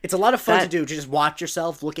do. that. It's a lot of fun to That- do to just watch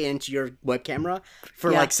yourself look into your web camera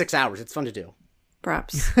for Yeah. like 6 hours. It's fun to do.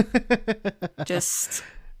 Props. Just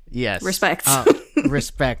Yes. respect.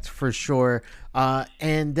 Respect for sure.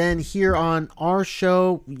 And then here on our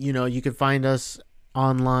show, you know, you can find us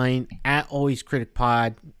online at Always Critic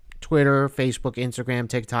Pod, Twitter, Facebook, Instagram,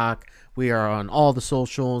 TikTok. We are on all the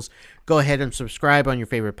socials. Go ahead and subscribe on your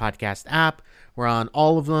favorite podcast app. We're on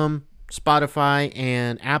all of them. Spotify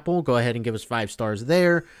and Apple. Go ahead and give us 5 stars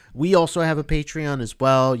there. We also have a Patreon as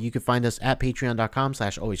well. You can find us at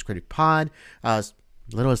patreon.com/alwayscriticpod. As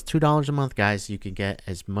little as $2 a month, guys. You can get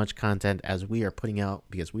as much content as we are putting out,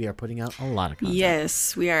 because we are putting out a lot of content.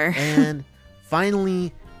 Yes, we are. And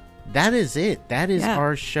finally, that is it. That is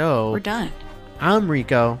our show. We're done. I'm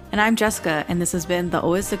Rico. And I'm Jessica, and this has been the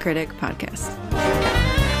Always the Critic podcast.